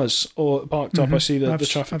cars parked up. I see the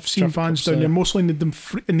traffic. I've seen vans down there, mostly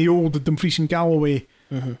in the old Dumfries and Galloway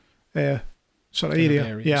sort of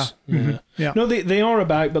area. Yeah. No, they are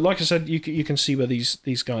about, but like I said, you can see where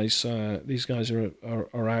these guys are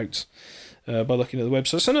out by looking at the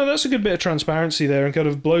website. So no, that's a good bit of transparency there, and kind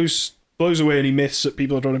of blows away any myths that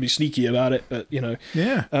people are trying to be sneaky about it. But you know,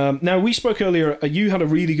 now we spoke earlier. You had a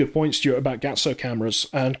really good point, Stuart, about Gatso cameras,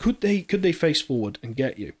 and could they face forward and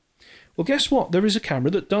get you? Well, guess what? There is a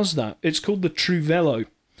camera that does that. It's called the Truvelo.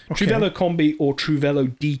 Okay. Truvelo Combi or Truvelo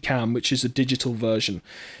Decam, which is a digital version.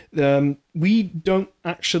 We don't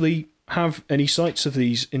actually have any sites of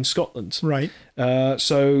these in Scotland. Right.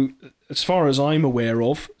 So as far as I'm aware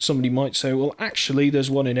of, somebody might say, well, actually,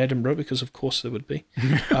 there's one in Edinburgh, because of course there would be.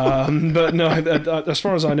 But no, as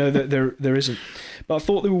far as I know, there isn't. But I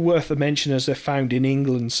thought they were worth a mention as they're found in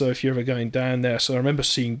England, so if you're ever going down there. So I remember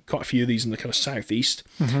seeing quite a few of these in the kind of southeast.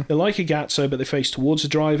 They're like a Gatso, but they face towards the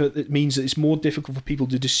driver. It means that it's more difficult for people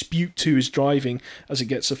to dispute who is driving as it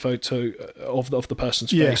gets a photo of the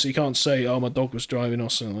person's face. So you can't say, oh, my dog was driving or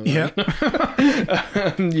something like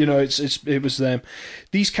that. You know, it was them.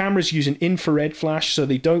 These cameras use an infrared flash, so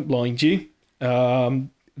they don't blind you.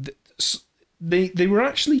 They were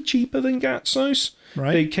actually cheaper than Gatsos.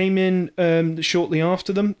 Right. They came in shortly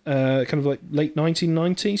after them, kind of like late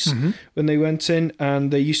 1990s when they went in,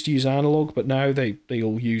 and they used to use analog, but now they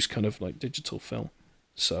all use kind of like digital film.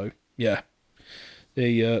 So yeah,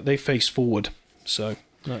 they face forward. So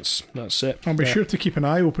that's it. I'll be sure to keep an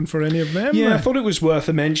eye open for any of them. Yeah, I thought it was worth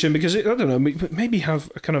a mention because I don't know, maybe have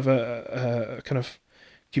a kind of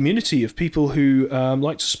community of people who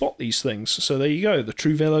like to spot these things. So there you go, the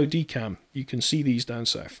Truvelo Decam. You can see these down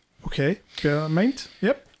south. Okay, bear that in mind.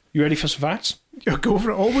 Yep. You ready for some facts? Yeah, go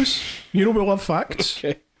for it always. You know we love facts.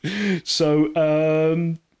 Okay. So,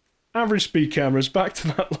 average speed cameras, back to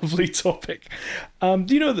that lovely topic. Do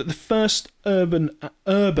you know that the first urban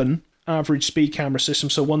average speed camera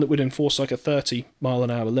system, so one that would enforce like a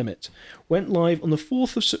 30-mile-an-hour limit, went live on the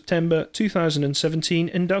 4th of September 2017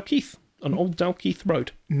 in Dalkeith, on Old Dalkeith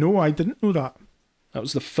Road? No, I didn't know that. That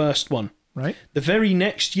was the first one. Right. The very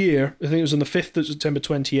next year, I think it was on the 5th of September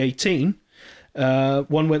 2018,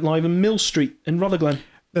 one went live on Mill Street in Rutherglen.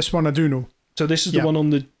 This one I do know. So this is the one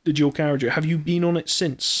on the dual carriageway. Have you been on it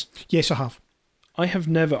since? Yes, I have. I have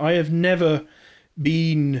never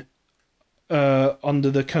been under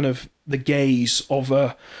the kind of the gaze of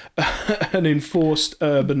an enforced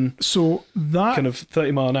urban kind of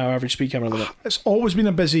 30-mile-an-hour average speed camera limit. It's always been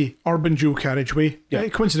a busy urban dual carriageway. Yeah.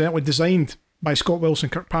 Coincidentally designed by Scott Wilson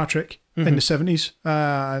Kirkpatrick in the 70s,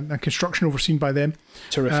 and construction overseen by them.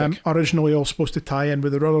 Terrific. Originally all supposed to tie in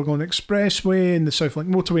with the Rutherglen Expressway and the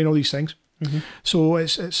Southlink Motorway and all these things. So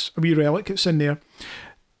it's a wee relic, it's in there.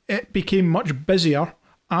 It became much busier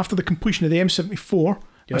after the completion of the M74,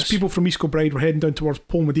 as people from East Kilbride were heading down towards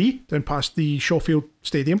Polmadie, down past the Shawfield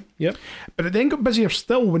Stadium. Yep. But it then got busier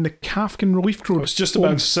still when the Kafkin Relief Road... I was just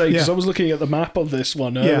about to say, because I was looking at the map of this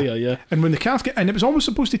one earlier, And when the Kafkin... And it was almost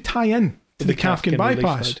supposed to tie in to the Kafkin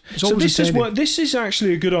bypass. So this is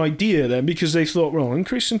actually a good idea then, because they thought, well,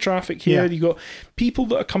 increasing traffic here, you've got people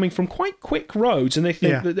that are coming from quite quick roads, and they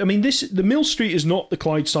think that, I mean, the Mill Street is not the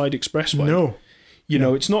Clydeside Expressway. No. You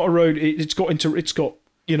know, it's not a road, it's got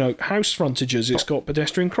you know, house frontages, it's got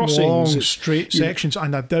pedestrian crossings. Long, straight sections,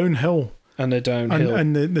 and they're downhill. And they're downhill.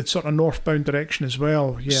 And the sort of northbound direction as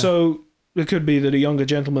well, So it could be that a younger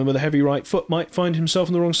gentleman with a heavy right foot might find himself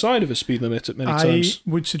on the wrong side of a speed limit at many times. I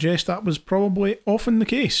would suggest that was probably often the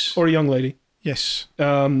case. Or a young lady. Yes.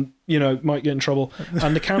 You know, might get in trouble.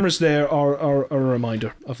 And the cameras there are a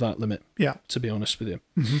reminder of that limit, to be honest with you.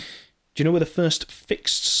 Do you know where the first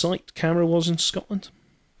fixed sight camera was in Scotland?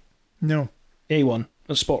 No. A1,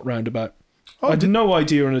 a spot roundabout. I had no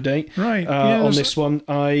idea on a date. Right. On this one,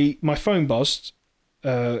 my phone buzzed.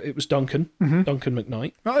 It was Duncan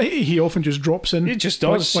McKnight. Well, he often just drops in. It just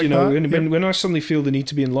does, like you know. that. When I suddenly feel the need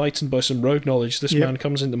to be enlightened by some road knowledge, this man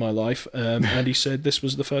comes into my life, and he said this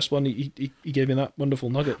was the first one. He gave me that wonderful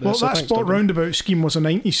nugget there. Well, so that thanks, spot Duncan. roundabout scheme was a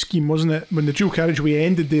 90s scheme, wasn't it? When the dual carriageway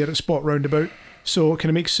ended there at spot roundabout, so it kind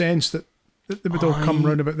of makes sense that they would all come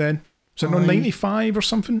roundabout then. Was it not 95 or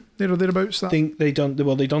something? There or thereabouts. I think they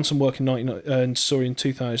done some work in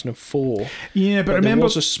 2004. Yeah, but remember there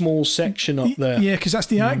was a small section up there. Yeah, because that's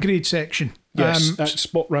the at-grade section. Yes, that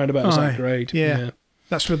spot roundabout is at grade. Yeah.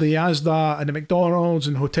 That's where the Asda and the McDonald's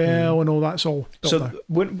and hotel and all that's all built there.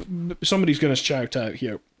 When somebody's going to shout out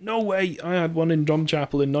here, no way, I had one in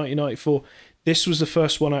Drumchapel in 1994. This was the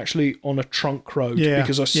first one actually on a trunk road,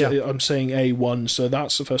 because I'm saying A1, so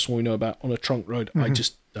that's the first one we know about on a trunk road. I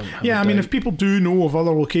just don't have I mean, if people do know of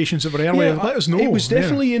other locations that were earlier, let us know. It was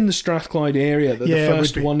definitely in the Strathclyde area that the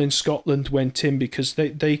first one in Scotland went in, because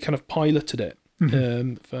they kind of piloted it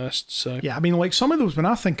first. So I mean, like some of those, when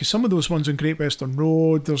I think of some of those ones on Great Western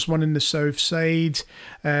Road, there's one in the south side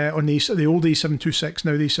on the old A726,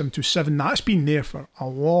 now the A727. That's been there for a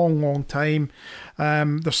long time.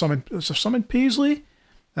 There's some in Paisley.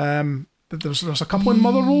 There's a couple in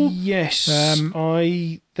Motherwell. Yes,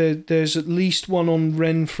 there's at least one on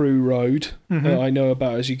Renfrew Road that I know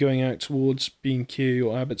about as you're going out towards B&Q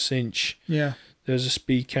or Abbots Inch. Yeah. there's a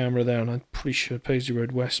speed camera there, and I'm pretty sure Paisley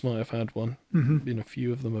Road West might have had one. Been a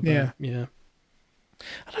few of them about. Yeah.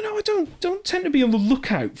 I don't know. I don't tend to be on the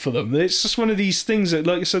lookout for them. It's just one of these things that,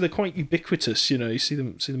 like I said, they're quite ubiquitous. You see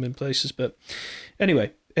them in places. But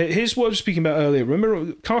anyway, here's what I was speaking about earlier.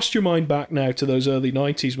 Remember, cast your mind back now to those early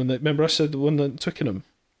 90s when remember I said the one that Twickenham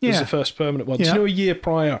was the first permanent one. Yeah. Do you know, a year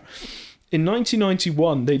prior, in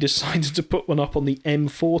 1991, they decided to put one up on the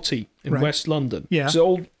M40 in West London. Yeah. It's an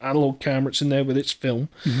old analog camera. It's in there with its film.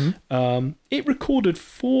 It recorded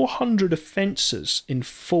 400 offences in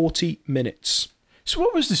 40 minutes. So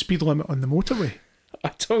what was the speed limit on the motorway?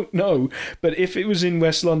 I don't know, but if it was in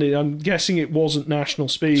West London, I'm guessing it wasn't national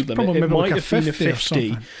speed limit. It might have been a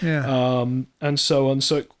 50. Yeah. And so on.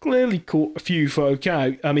 So it clearly caught a few folk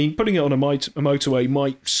out. I mean, putting it on a motorway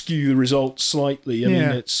might skew the results slightly. I mean,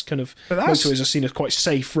 it's kind of, motorways are seen as quite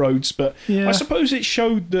safe roads, but I suppose it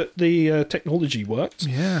showed that the technology worked.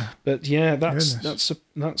 Yeah. But yeah, that's the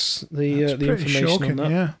information shocking, on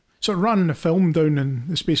that. Yeah. So running a film down in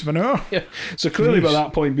the space of an hour. Yeah. So clearly by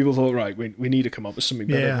that point, people thought, right, we need to come up with something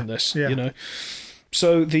better than this. Yeah.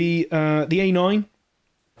 So the A9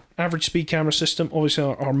 average speed camera system, obviously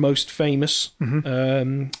our most famous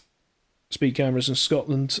speed cameras in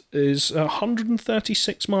Scotland, is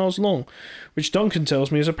 136 miles long, which Duncan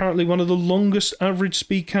tells me is apparently one of the longest average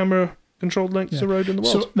speed camera controlled lengths of road in the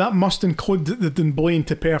world. So that must include the Dunblane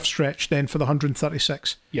to Perth stretch then for the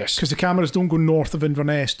 136. Yes. Because the cameras don't go north of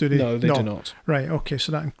Inverness, do they? No, they do not. Right, okay,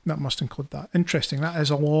 so that must include that. Interesting, that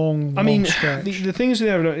is a long stretch. The thing is,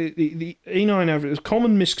 the A9 average, a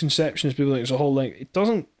common misconception is people think it's a whole length. It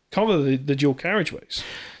doesn't cover the dual carriageways.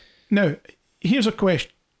 Now, here's a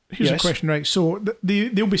question. A question, right? So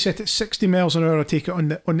they'll be set at 60 miles an hour, I take it, on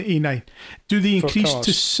the A9. Do they increase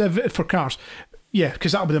to 7 for cars? Yeah,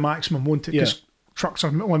 because that'll be the maximum, won't it? Because trucks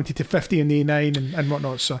are limited to 50 in the A9 and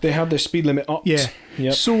whatnot. So they have their speed limit upped. Yeah.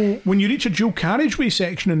 Yep. So when you reach a dual carriageway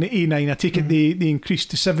section in the A9, I take it they increase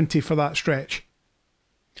to 70 for that stretch.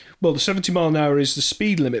 Well, the 70 mile an hour is the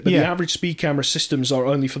speed limit, but the average speed camera systems are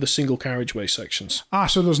only for the single carriageway sections.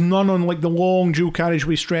 So there's none on like the long dual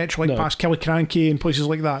carriageway stretch, like past Killiecrankie and places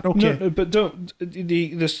like that. Okay. No, but don't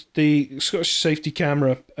the Scottish Safety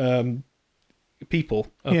Camera people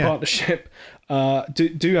partnership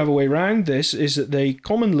do have a way around this, is that they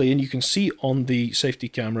commonly, and you can see on the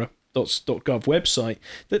safetycamera.gov website,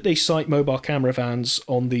 that they cite mobile camera vans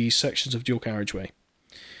on these sections of dual carriageway.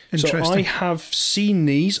 So I have seen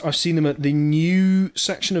these. I've seen them at the new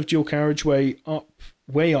section of dual carriageway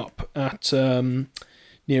way up at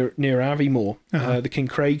near Aviemore, the King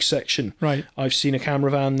Craig section. Right. I've seen a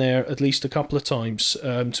camera van there at least a couple of times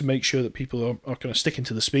to make sure that people are kind of sticking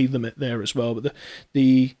to the speed limit there as well. But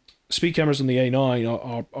the speed cameras on the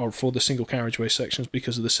A9 are for the single carriageway sections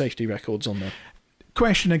because of the safety records on there.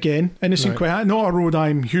 Question again, innocent question. Not a road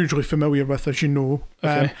I'm hugely familiar with, as you know.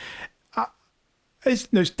 Okay.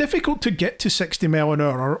 It's difficult to get to 60 mile an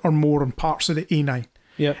hour or more on parts of the A9.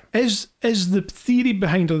 Yeah. Is the theory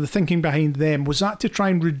behind, or the thinking behind them, was that to try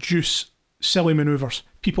and reduce silly manoeuvres,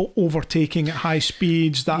 people overtaking at high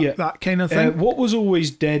speeds, that kind of thing? What was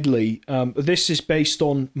always deadly, this is based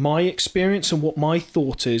on my experience and what my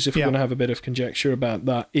thought is, if we're going to have a bit of conjecture about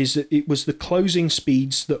that, is that it was the closing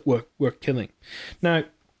speeds that were killing. Now,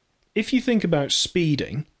 if you think about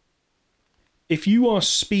speeding, if you are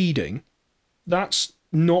speeding, that's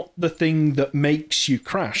not the thing that makes you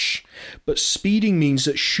crash, but speeding means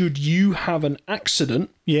that should you have an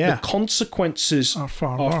accident, the consequences are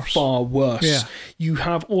far worse. Yeah. You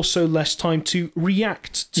have also less time to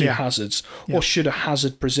react to hazards, or should a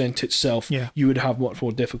hazard present itself, you would have much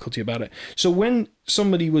more difficulty about it. So when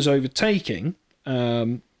somebody was overtaking,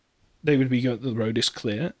 they would be going, the road is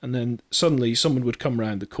clear, and then suddenly someone would come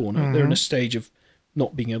around the corner. They're in a stage of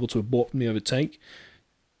not being able to abort the overtake.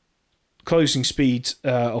 Closing speed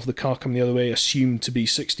of the car coming the other way assumed to be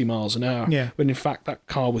 60 miles an hour, when in fact that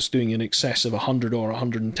car was doing in excess of 100 or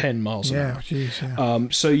 110 miles an hour. Geez,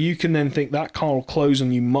 so you can then think that car will close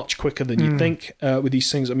on you much quicker than you think with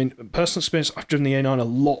these things. I mean, personal experience, I've driven the A9 a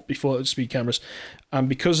lot before the speed cameras, and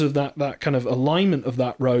because of that kind of alignment of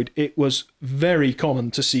that road, it was very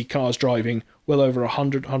common to see cars driving well over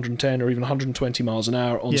 100, 110 or even 120 miles an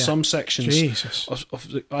hour on some sections. Jesus.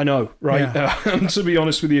 I know, right? To be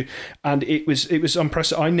honest with you. And it was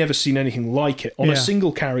unprecedented. I never seen anything like it on a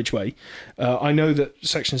single carriageway. I know that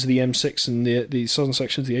sections of the M6 and the southern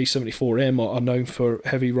sections of the A74M are known for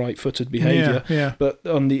heavy right-footed behaviour. But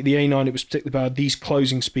on the A9 it was particularly bad. These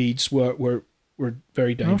closing speeds were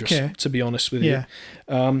very dangerous, to be honest with you.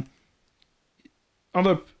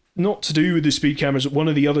 Other not to do with the speed cameras, one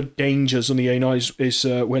of the other dangers on the A9 is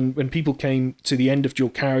when people came to the end of dual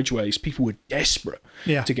carriageways, people were desperate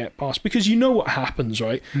to get past, because you know what happens,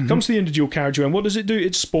 right? Comes to the end of dual carriageway, and what does it do?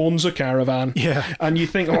 It spawns a caravan. Yeah. And you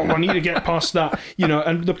think, I need to get past that.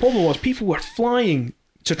 And the problem was people were flying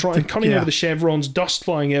to try and coming over the chevrons, dust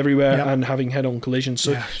flying everywhere, and having head-on collisions.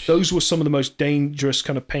 So those were some of the most dangerous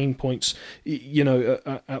kind of pain points,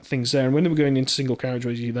 at things there. And when they were going into single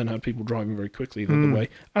carriageways, you then had people driving very quickly the other way.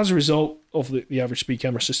 As a result of the average speed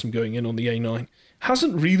camera system going in on the A9,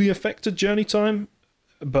 hasn't really affected journey time,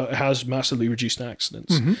 but it has massively reduced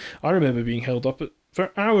accidents. I remember being held up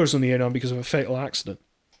for hours on the A9 because of a fatal accident.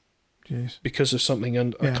 Jeez. Because of something,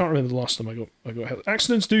 and I can't remember the last time I got held.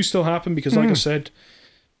 Accidents do still happen because, like I said.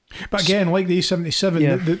 But again, like the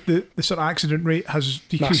A77, the sort of accident rate has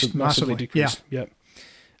decreased massively. Decreased. Yeah.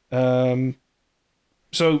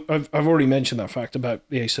 So I've already mentioned that fact about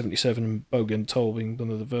the A77 and Bogan Toll being one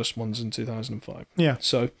of the first ones in 2005. Yeah.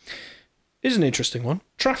 So here's an interesting one.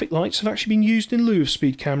 Traffic lights have actually been used in lieu of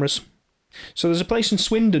speed cameras. So there's a place in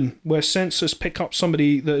Swindon where sensors pick up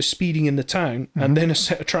somebody that is speeding in the town, and then a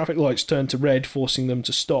set of traffic lights turn to red, forcing them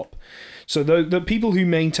to stop. So the people who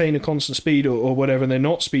maintain a constant speed or whatever, and they're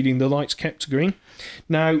not speeding, the light's kept to green.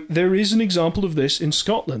 Now, there is an example of this in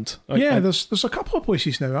Scotland. There's a couple of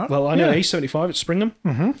places now, aren't there? Well, I know A75 at Springham.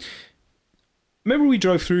 Remember we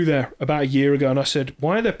drove through there about a year ago, and I said,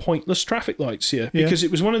 why are there pointless traffic lights here? Because it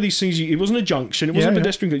was one of these things, it wasn't a junction, it wasn't a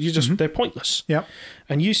pedestrian, they're pointless. Yeah.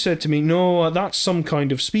 And you said to me, no, that's some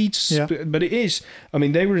kind of speed, but it is. I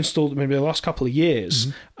mean, they were installed maybe the last couple of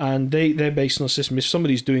years, and they're based on a system. If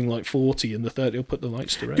somebody's doing like 40 in the 30, they'll put the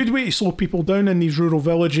lights to red. Good way to slow people down in these rural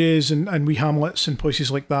villages and wee hamlets and places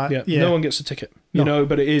like that. Yeah. No one gets a ticket.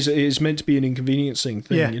 But it is meant to be an inconveniencing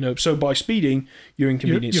thing, So by speeding, you're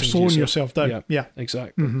inconveniencing You're slowing yourself down. Yeah,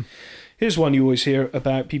 exactly. Here's one you always hear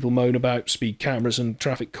about: people moan about speed cameras and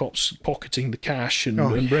traffic cops pocketing the cash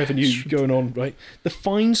and revenue going on, right? The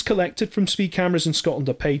fines collected from speed cameras in Scotland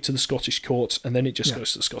are paid to the Scottish courts, and then it just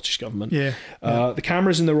goes to the Scottish government. The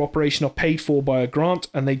cameras in their operation are paid for by a grant,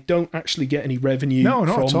 and they don't actually get any revenue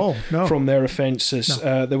from their offences.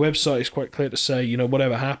 Their website is quite clear to say,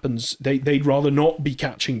 whatever happens, they'd rather not be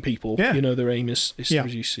catching people. Their aim is to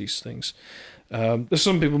reduce these things.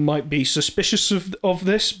 Some people might be suspicious of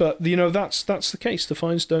this, but that's the case. The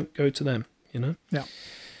fines don't go to them. Yeah.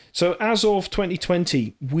 So as of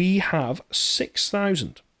 2020, we have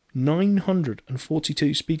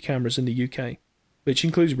 6,942 speed cameras in the UK, which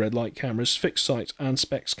includes red light cameras, fixed sight, and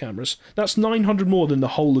specs cameras. That's 900 more than the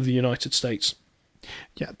whole of the United States.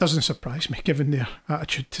 Yeah, it doesn't surprise me given their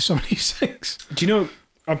attitude to some of these things. Do you know?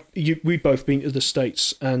 We've both been to the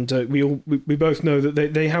States, and we both know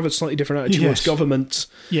that they have a slightly different attitude towards government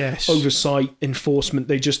oversight, enforcement.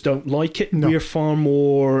 They just don't like it. We're far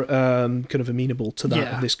more kind of amenable to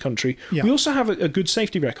that in this country. We also have a good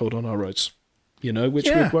safety record on our roads, which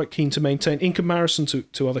we're quite keen to maintain in comparison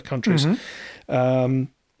to other countries.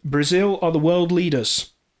 Brazil are the world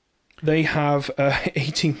leaders. They have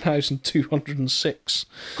 18,206.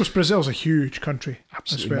 Of course, Brazil's a huge country.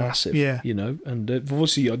 Absolutely massive. Yeah. And they've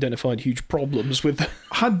obviously identified huge problems with...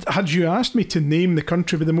 Had you asked me to name the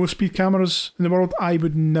country with the most speed cameras in the world, I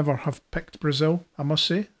would never have picked Brazil, I must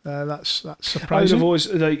say. That's surprising.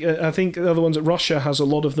 I think the other ones, Russia has a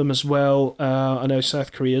lot of them as well. I know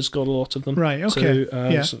South Korea's got a lot of them. Right,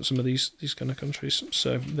 okay. So, some of these kind of countries.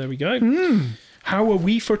 So there we go. How are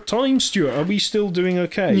we for time, Stuart? Are we still doing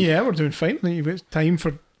okay? Yeah, we're doing fine. I think you've got time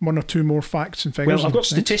for one or two more facts and figures. Well, I've got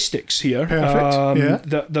statistics here. Perfect.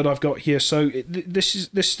 That I've got here. So this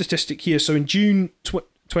statistic here. So in June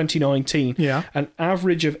 2019, an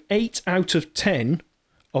average of 8 out of 10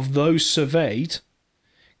 of those surveyed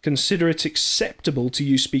consider it acceptable to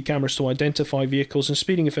use speed cameras to identify vehicles and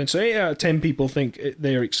speeding offences. 8 out of 10 people think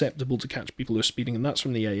they are acceptable to catch people who are speeding, and that's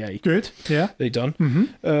from the AA. Good, yeah. They've done.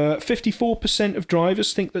 54% of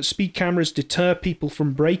drivers think that speed cameras deter people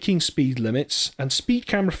from breaking speed limits, and speed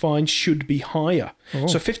camera fines should be higher.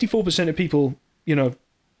 So 54% of people,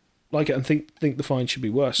 like it and think the fine should be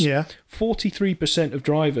worse. Yeah. 43% of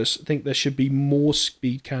drivers think there should be more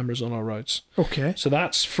speed cameras on our roads. Okay. So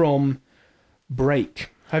that's from Brake.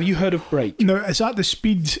 Have you heard of Brake? No, is that the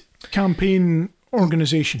speed campaign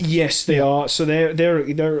organisation? Yes, they are. So they're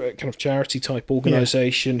a kind of charity type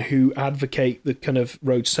organisation who advocate the kind of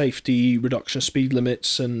road safety, reduction of speed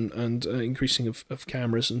limits, and increasing of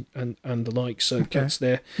cameras and the like. So that's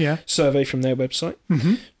their survey from their website.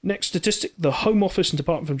 Next statistic: the Home Office and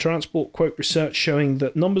Department for Transport quote research showing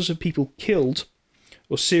that numbers of people killed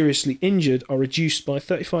or seriously injured are reduced by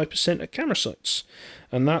 35% at camera sites.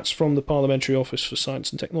 And that's from the Parliamentary Office for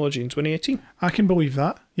Science and Technology in 2018. I can believe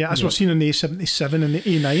that. Yeah, as we've seen in the A77 and the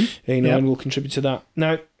A9. A9 will contribute to that.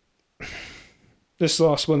 Now, this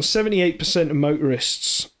last one, 78% of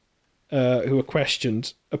motorists who were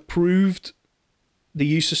questioned approved the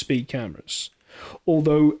use of speed cameras,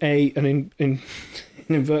 although in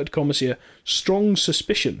inverted commas here, strong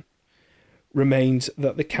suspicion remained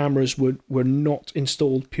that the cameras were not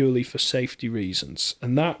installed purely for safety reasons.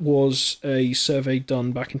 And that was a survey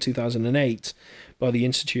done back in 2008 by the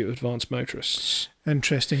Institute of Advanced Motorists.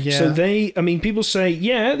 Interesting, yeah. So people say,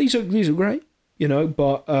 yeah, these are great,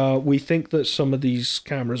 but we think that some of these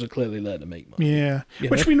cameras are clearly there to make money. Yeah,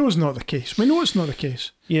 which we know is not the case. We know it's not the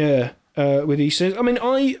case. Yeah, with these things. I mean,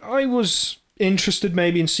 I was interested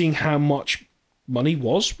maybe in seeing how much money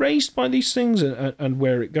was raised by these things and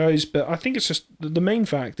where it goes, but I think it's just the main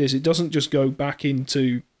fact is it doesn't just go back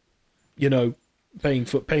into, paying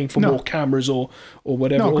for more cameras or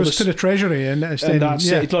whatever. No, it goes to the Treasury and that's it.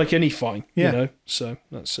 It's like any fine, so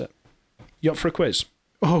that's it. You up for a quiz?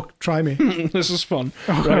 Oh, try me. This is fun.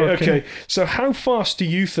 Oh, right, okay. So how fast do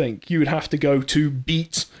you think you would have to go to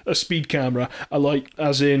beat a speed camera,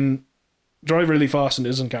 as in drive really fast and it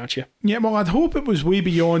doesn't catch you? Yeah, well, I'd hope it was way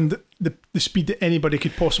beyond the speed that anybody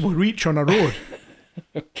could possibly reach on a road.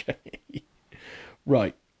 Okay.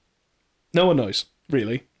 Right. No one knows,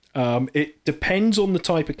 really. It depends on the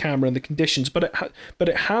type of camera and the conditions, but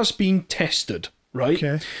it has been tested, right?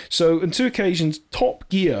 Okay. So on 2 occasions, Top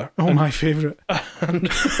Gear... my favourite.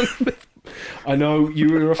 I know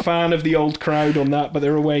you were a fan of the old crowd on that, but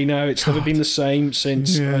they're away now. It's never been the same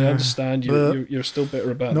since. Yeah. I understand you're still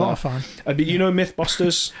bitter about that. Not a fan. But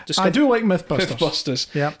Mythbusters? I do like Mythbusters.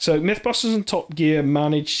 Mythbusters. Yeah. So Mythbusters and Top Gear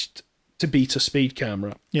managed to beat a speed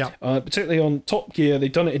camera. Yeah. Particularly on Top Gear,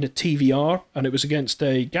 they'd done it in a TVR, and it was against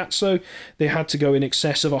a Gatso. They had to go in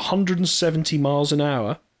excess of 170 miles an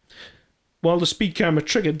hour. While the speed camera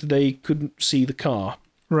triggered, they couldn't see the car.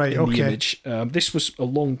 Right, in okay. The image. This was a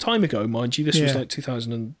long time ago, mind you. This was like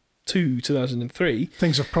 2002, 2003.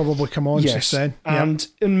 Things have probably come on since then. And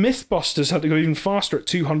Mythbusters had to go even faster at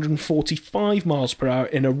 245 miles per hour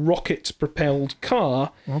in a rocket-propelled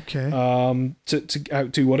car. Okay. To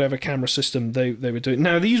outdo whatever camera system they were doing.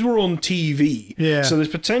 Now, these were on TV, so there's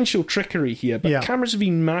potential trickery here, but cameras have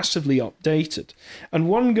been massively updated. And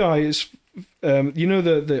one guy is...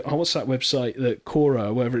 what's that website, the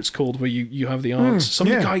Quora, whatever it's called, where you have the answer.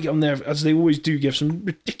 Guy on there, as they always do, give some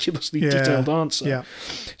ridiculously detailed answer. Yeah.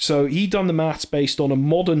 So he done the maths based on a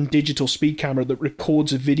modern digital speed camera that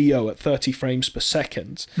records a video at 30 frames per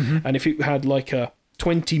second, and if it had like a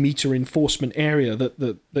 20-meter enforcement area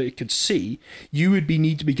that it could see, you would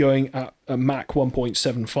need to be going at a Mach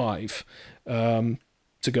 1.75.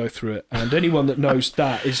 To go through it, and anyone that knows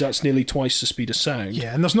that's nearly twice the speed of sound.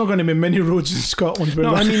 Yeah, and there's not going to be many roads in Scotland.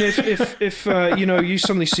 No, I mean if you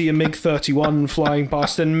suddenly see a MiG-31 flying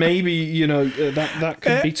past, then maybe that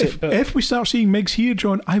could beat it. But if we start seeing MiGs here,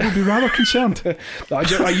 John, I will be rather concerned.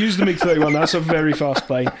 I use the MiG-31. That's a very fast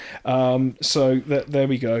plane. So there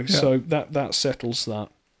we go. Yeah. So that settles that.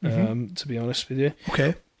 To be honest with you.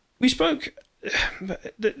 Okay. We spoke.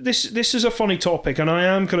 This is a funny topic, and I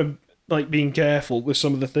am kind of being careful with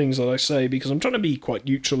some of the things that I say because I'm trying to be quite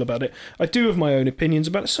neutral about it. I do have my own opinions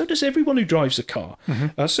about it. So does everyone who drives a car.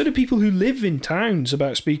 So do people who live in towns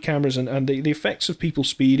about speed cameras and the effects of people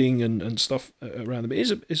speeding and stuff around them.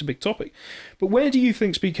 It is a big topic. But where do you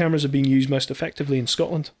think speed cameras are being used most effectively in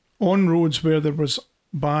Scotland? On roads where there was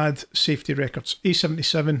bad safety records.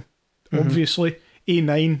 A77, obviously.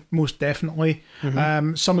 A9, most definitely.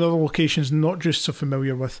 Some of the other locations not just so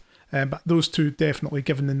familiar with. But those two definitely,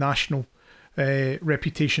 given the national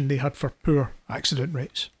reputation they had for poor accident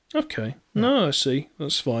rates. Okay, no, I see.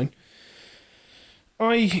 That's fine.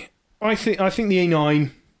 I think the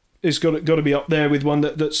A9 is got to be up there with one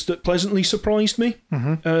that pleasantly surprised me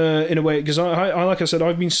in a way, because I like I said,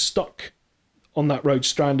 I've been stuck on that road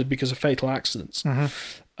stranded because of fatal accidents,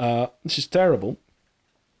 which is terrible.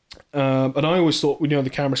 But I always thought, the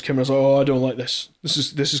cameras came, I was like, I don't like this. This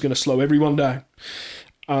is going to slow everyone down.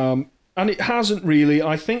 And it hasn't really.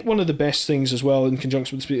 I think one of the best things as well in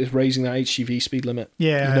conjunction with speed is raising that HGV speed limit.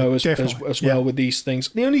 Yeah, as well with these things.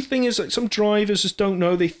 The only thing is that some drivers just don't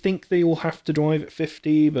know. They think they will have to drive at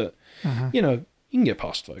 50, but you can get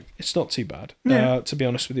past folk. It's not too bad, to be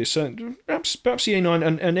honest with you. So perhaps the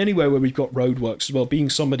A9 and anywhere where we've got roadworks as well. Being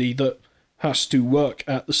somebody that has to work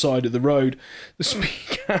at the side of the road, the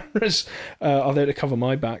speed cameras are there to cover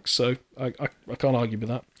my back. So I can't argue with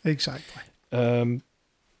that. Exactly.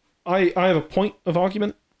 I have a point of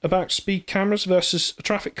argument about speed cameras versus a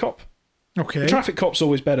traffic cop. Okay. The traffic cop's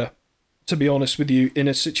always better, to be honest with you, in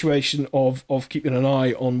a situation of keeping an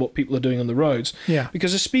eye on what people are doing on the roads. Yeah.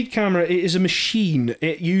 Because a speed camera, it is a machine.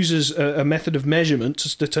 It uses a method of measurement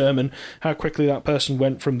to determine how quickly that person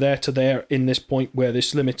went from there to there in this point where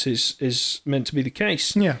this limit is meant to be the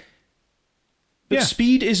case. Yeah. But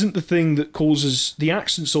speed isn't the thing that causes the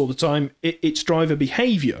accidents all the time. It's driver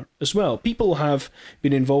behaviour as well. People have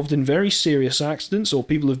been involved in very serious accidents, or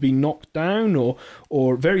people have been knocked down,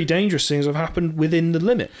 or very dangerous things have happened within the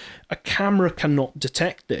limit. A camera cannot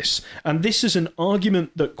detect this. And this is an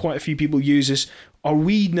argument that quite a few people use is, are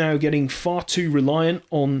we now getting far too reliant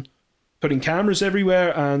on putting cameras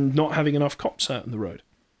everywhere and not having enough cops out on the road?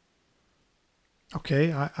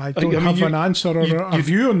 Okay, I don't have an answer or a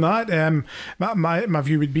view on that. My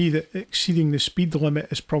view would be that exceeding the speed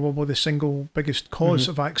limit is probably the single biggest cause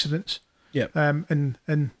of accidents. Yeah.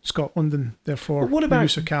 In Scotland, and therefore the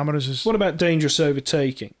use of cameras is. What about dangerous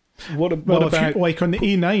overtaking? What about if you, like on the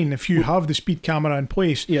A9, if you have the speed camera in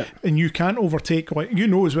place, and you can't overtake, like you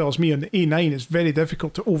know as well as me, on the A9 it's very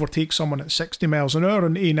difficult to overtake someone at 60 miles an hour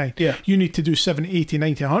on the A9. Yeah. You need to do 70, 80,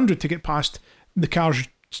 90, 100 to get past the cars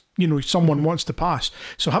someone wants to pass.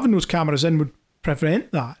 So having those cameras in would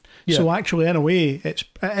prevent that. Yeah. So actually, in a way, it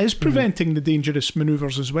is preventing the dangerous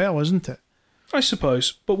manoeuvres as well, isn't it? I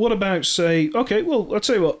suppose. But what about, say, okay, well, I'll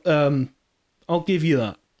tell you what, I'll give you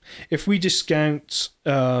that. If we discount,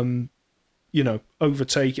 overtaking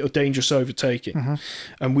or dangerous overtaking,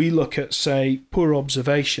 and we look at, say, poor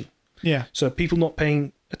observation. Yeah. So people not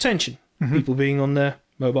paying attention, people being on their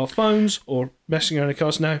mobile phones or messing around the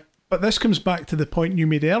cars now. But this comes back to the point you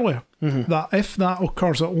made earlier, that if that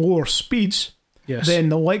occurs at lower speeds, then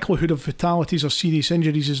the likelihood of fatalities or serious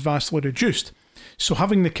injuries is vastly reduced. So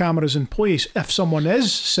having the cameras in place, if someone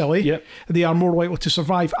is silly, they are more likely to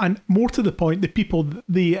survive. And more to the point, the people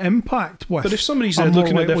they impact with. But if somebody's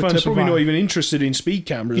looking at their phone, they're probably not even interested in speed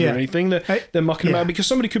cameras or anything. They're mucking about, because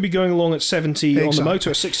somebody could be going along at 70 on the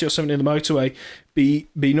motorway, 60 or 70 on the motorway, be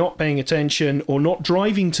not paying attention or not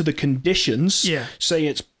driving to the conditions. Say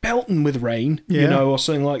it's belting with rain, or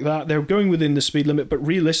something like that. They're going within the speed limit, but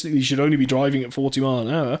realistically, you should only be driving at 40 miles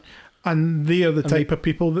an hour. And they are the type of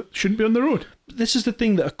people that shouldn't be on the road. This is the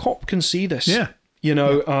thing, that a cop can see this. And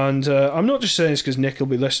I'm not just saying this because Nick will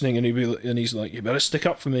be listening and he's like, you better stick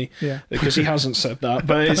up for me, because he hasn't said that.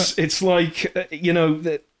 But it's like,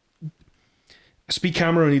 that a speed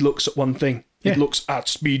camera only looks at one thing. It looks at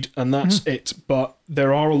speed and that's it. But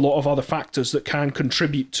there are a lot of other factors that can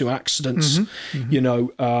contribute to accidents.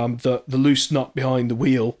 The loose nut behind the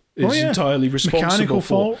wheel is entirely responsible mechanical for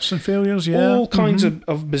faults and failures, all kinds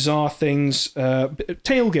of bizarre things.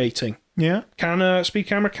 Tailgating. Yeah. Can a speed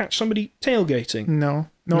camera catch somebody tailgating? No.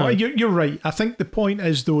 You're right. I think the point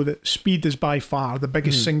is, though, that speed is by far the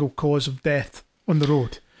biggest single cause of death on the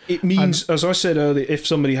road. It means, as I said earlier, if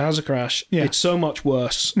somebody has a crash, it's so much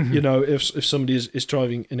worse, if somebody is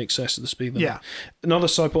driving in excess of the speed limit. Another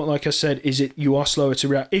side point, like I said, is you are slower to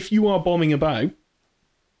react. If you are bombing about,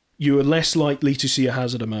 you are less likely to see a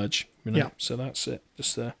hazard emerge. So that's it,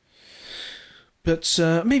 just there. But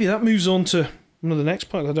maybe that moves on to one of the next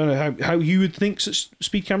points. I don't know how you would think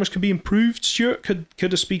speed cameras could be improved, Stuart.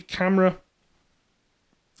 Could a speed camera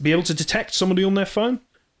be able to detect somebody on their phone?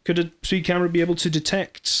 Could a speed camera be able to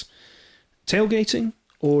detect tailgating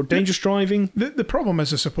or dangerous driving? The problem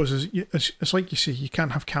is, I suppose, is it's like you say, you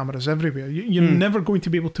can't have cameras everywhere. You're never going to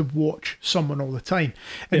be able to watch someone all the time.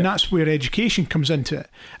 And that's where education comes into it.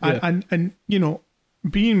 And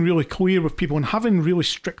being really clear with people and having really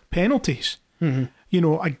strict penalties,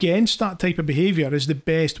 against that type of behaviour is the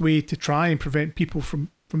best way to try and prevent people from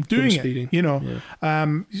doing it.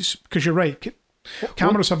 Because you're right.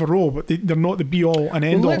 Cameras have a role, but they're not the be-all and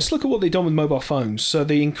end-all. Well, let's look at what they've done with mobile phones. So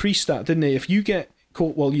they increased that, didn't they? If you get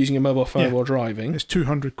caught while using a mobile phone while driving, it's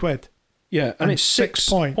 £200. Yeah, and it's 6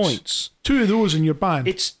 points. 2 of those and you're banned.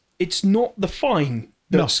 It's not the fine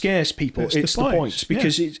that scares people. It's the points.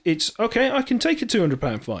 Because it's okay, I can take a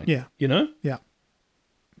 £200 fine. Yeah. Yeah.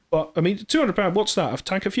 But, I mean, £200, what's that? A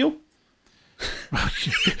tank of fuel?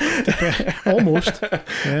 Almost.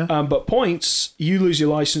 Yeah. But points, you lose your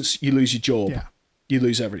license, you lose your job. Yeah. You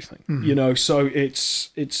lose everything, So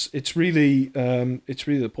it's really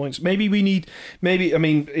the points. Maybe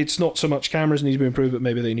it's not so much cameras need to be improved, but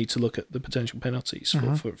maybe they need to look at the potential penalties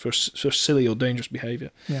for silly or dangerous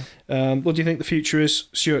behaviour. Yeah. What do you think the future is,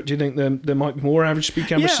 Stuart? Do you think there might be more average speed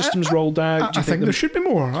camera systems rolled out? I think there should be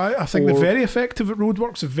more. I think they're very effective at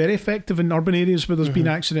roadworks. They're very effective in urban areas where there's been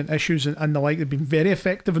accident issues and the like. They've been very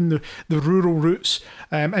effective in the rural routes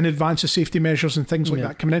in advance of safety measures and things like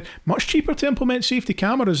that coming in. Much cheaper to implement safety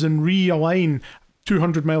cameras and realign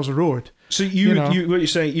 200 miles of road So what you're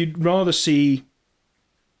saying, you'd rather see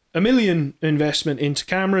 $1 million investment into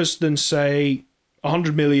cameras than say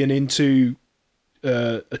 100 million into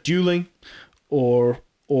a dueling or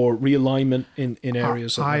realignment in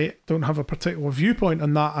areas. I don't have a particular viewpoint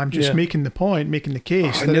on that. I'm just making the point, making the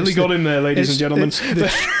case. I nearly got him there, ladies and gentlemen.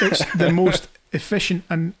 It's the most efficient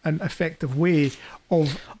and effective way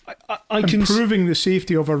of improving the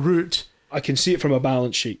safety of a route. I can see it from a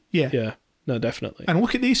balance sheet. Yeah. No, definitely. And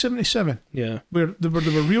look at the A77. Yeah. Where there were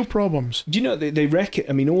real problems. Do you know, they reckon,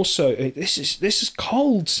 I mean, also, this is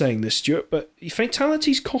cold saying this, Stuart, but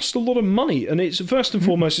fatalities cost a lot of money. And it's, first and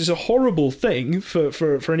foremost, it's a horrible thing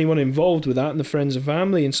for anyone involved with that and the friends and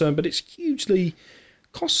family and so on, but it's hugely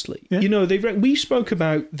costly. Yeah. You know, we spoke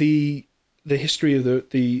about the history of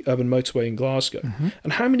the urban motorway in Glasgow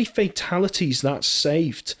and how many fatalities that's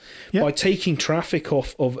saved by taking traffic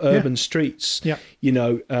off of urban streets. Yeah. You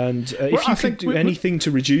know, and if you could do anything to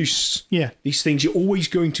reduce these things, you're always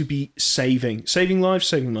going to be saving lives,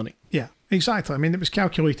 saving money. Yeah, exactly. I mean, it was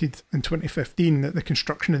calculated in 2015 that the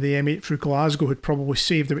construction of the M8 through Glasgow had probably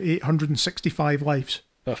saved about 865 lives.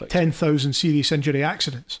 Perfect. 10,000 serious injury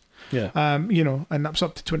accidents. Yeah. You know, and that's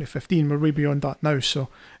up to 2015. We're way beyond that now. So,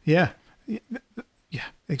 yeah,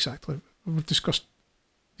 exactly. We've discussed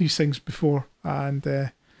these things before, and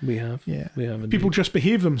we have. Yeah, we have. People just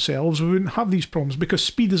behave themselves, we wouldn't have these problems because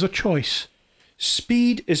speed is a choice.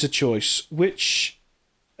 Speed is a choice, which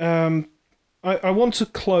I want to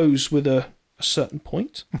close with a certain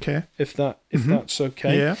point. Okay, if that's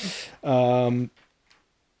okay. Yeah.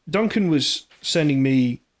 Duncan was sending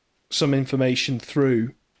me some information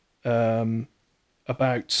through about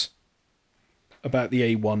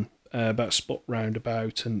the A1. About Spot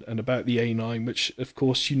Roundabout and about the A9, which of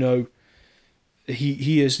course you know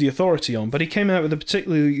he is the authority on, but he came out with a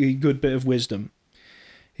particularly good bit of wisdom.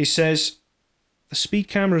 He says the speed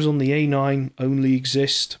cameras on the A9 only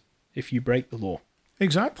exist if you break the law.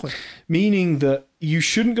 Exactly. Meaning that you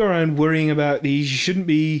shouldn't go around worrying about these, you shouldn't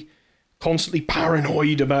be constantly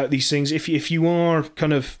paranoid about these things. If you are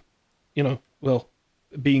kind of, you know, well,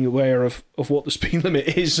 being aware of what the speed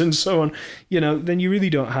limit is and so on, you know, then you really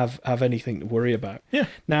don't have anything to worry about. Yeah.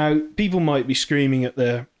 Now, people might be screaming at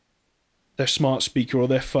their smart speaker or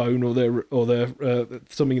their phone or their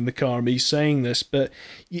something in the car, me saying this, but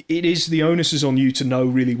the onus is on you to know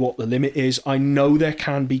really what the limit is. I know there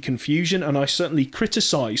can be confusion, and I certainly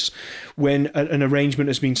criticise when an arrangement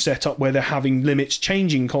has been set up where they're having limits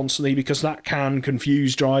changing constantly, because that can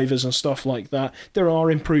confuse drivers and stuff like that. There are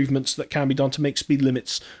improvements that can be done to make speed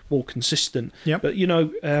limits more consistent. Yep. But, you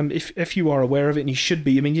know, if you are aware of it, and you should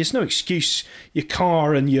be, I mean, there's no excuse. Your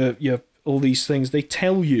car and your all these things, they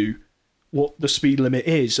tell you what the speed limit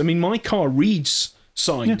is. I mean, my car reads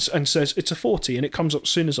signs and says it's a 40, and it comes up as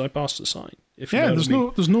soon as I pass the sign. If you know there's what I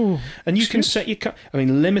mean. there's no. And you excuse. can set your car. I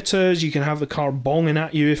mean, limiters. You can have the car bonging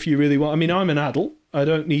at you if you really want. I mean, I'm an adult. I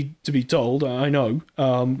don't need to be told. I know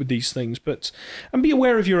with these things, and be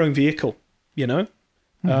aware of your own vehicle. You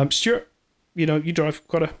know, Stuart. You know, you drive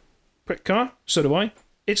quite a quick car. So do I.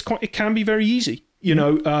 It can be very easy. You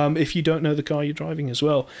know, if you don't know the car you're driving as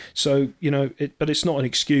well. So, you know, but it's not an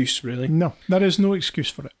excuse, really. No, there is no excuse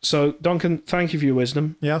for it. So, Duncan, thank you for your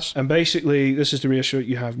wisdom. Yes. And basically, this is to reassure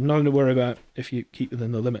you have nothing to worry about if you keep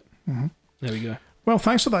within the limit. Mm-hmm. There we go. Well,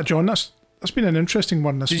 thanks for that, John. That's been an interesting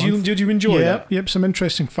one this month. Did you enjoy that? Yep, some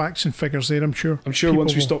interesting facts and figures there, I'm sure. I'm sure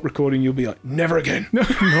once we stop recording, you'll be like, never again. No,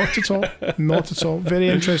 not at all. Not at all. Very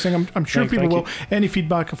interesting. I'm sure people will. Any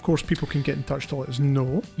feedback, of course, people can get in touch to let us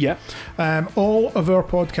know. Yeah. All of our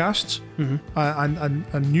podcasts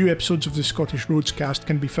and new episodes of the Scottish Roads Cast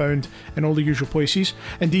can be found in all the usual places.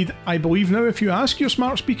 Indeed, I believe now if you ask your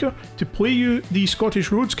smart speaker to play you the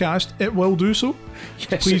Scottish Roads Cast, it will do so.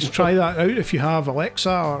 Yes, please try that out if you have Alexa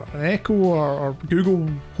or an Echo or Google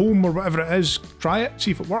Home or whatever it is. Try it,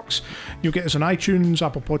 see if it works. You'll get us on iTunes,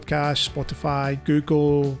 Apple Podcasts, Spotify,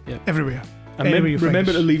 Google, everywhere. And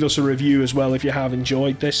remember to leave us a review as well if you have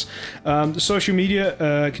enjoyed this. The social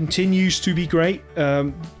media continues to be great.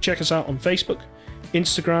 Check us out on Facebook,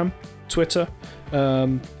 Instagram, Twitter.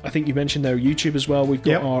 I think you mentioned there YouTube as well. We've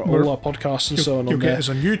got all our podcasts and so on. You'll get us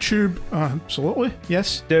on YouTube, absolutely.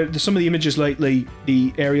 Yes. There's some of the images lately,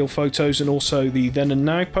 the aerial photos and also the then and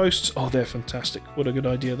now posts. Oh, they're fantastic. What a good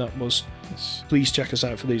idea that was. Yes. Please check us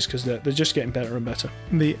out for these because they're just getting better and better.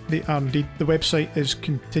 They are indeed. The website is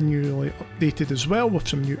continually updated as well with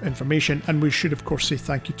some new information, and we should of course say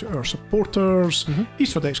thank you to our supporters,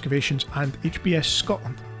 Eastford Excavations and HBS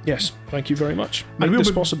Scotland. Yes, thank you very much. Make this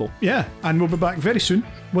possible. Yeah, and we'll be back very soon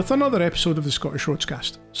with another episode of the Scottish Roads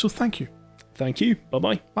Cast. So thank you. Thank you.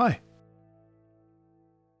 Bye-bye. Bye.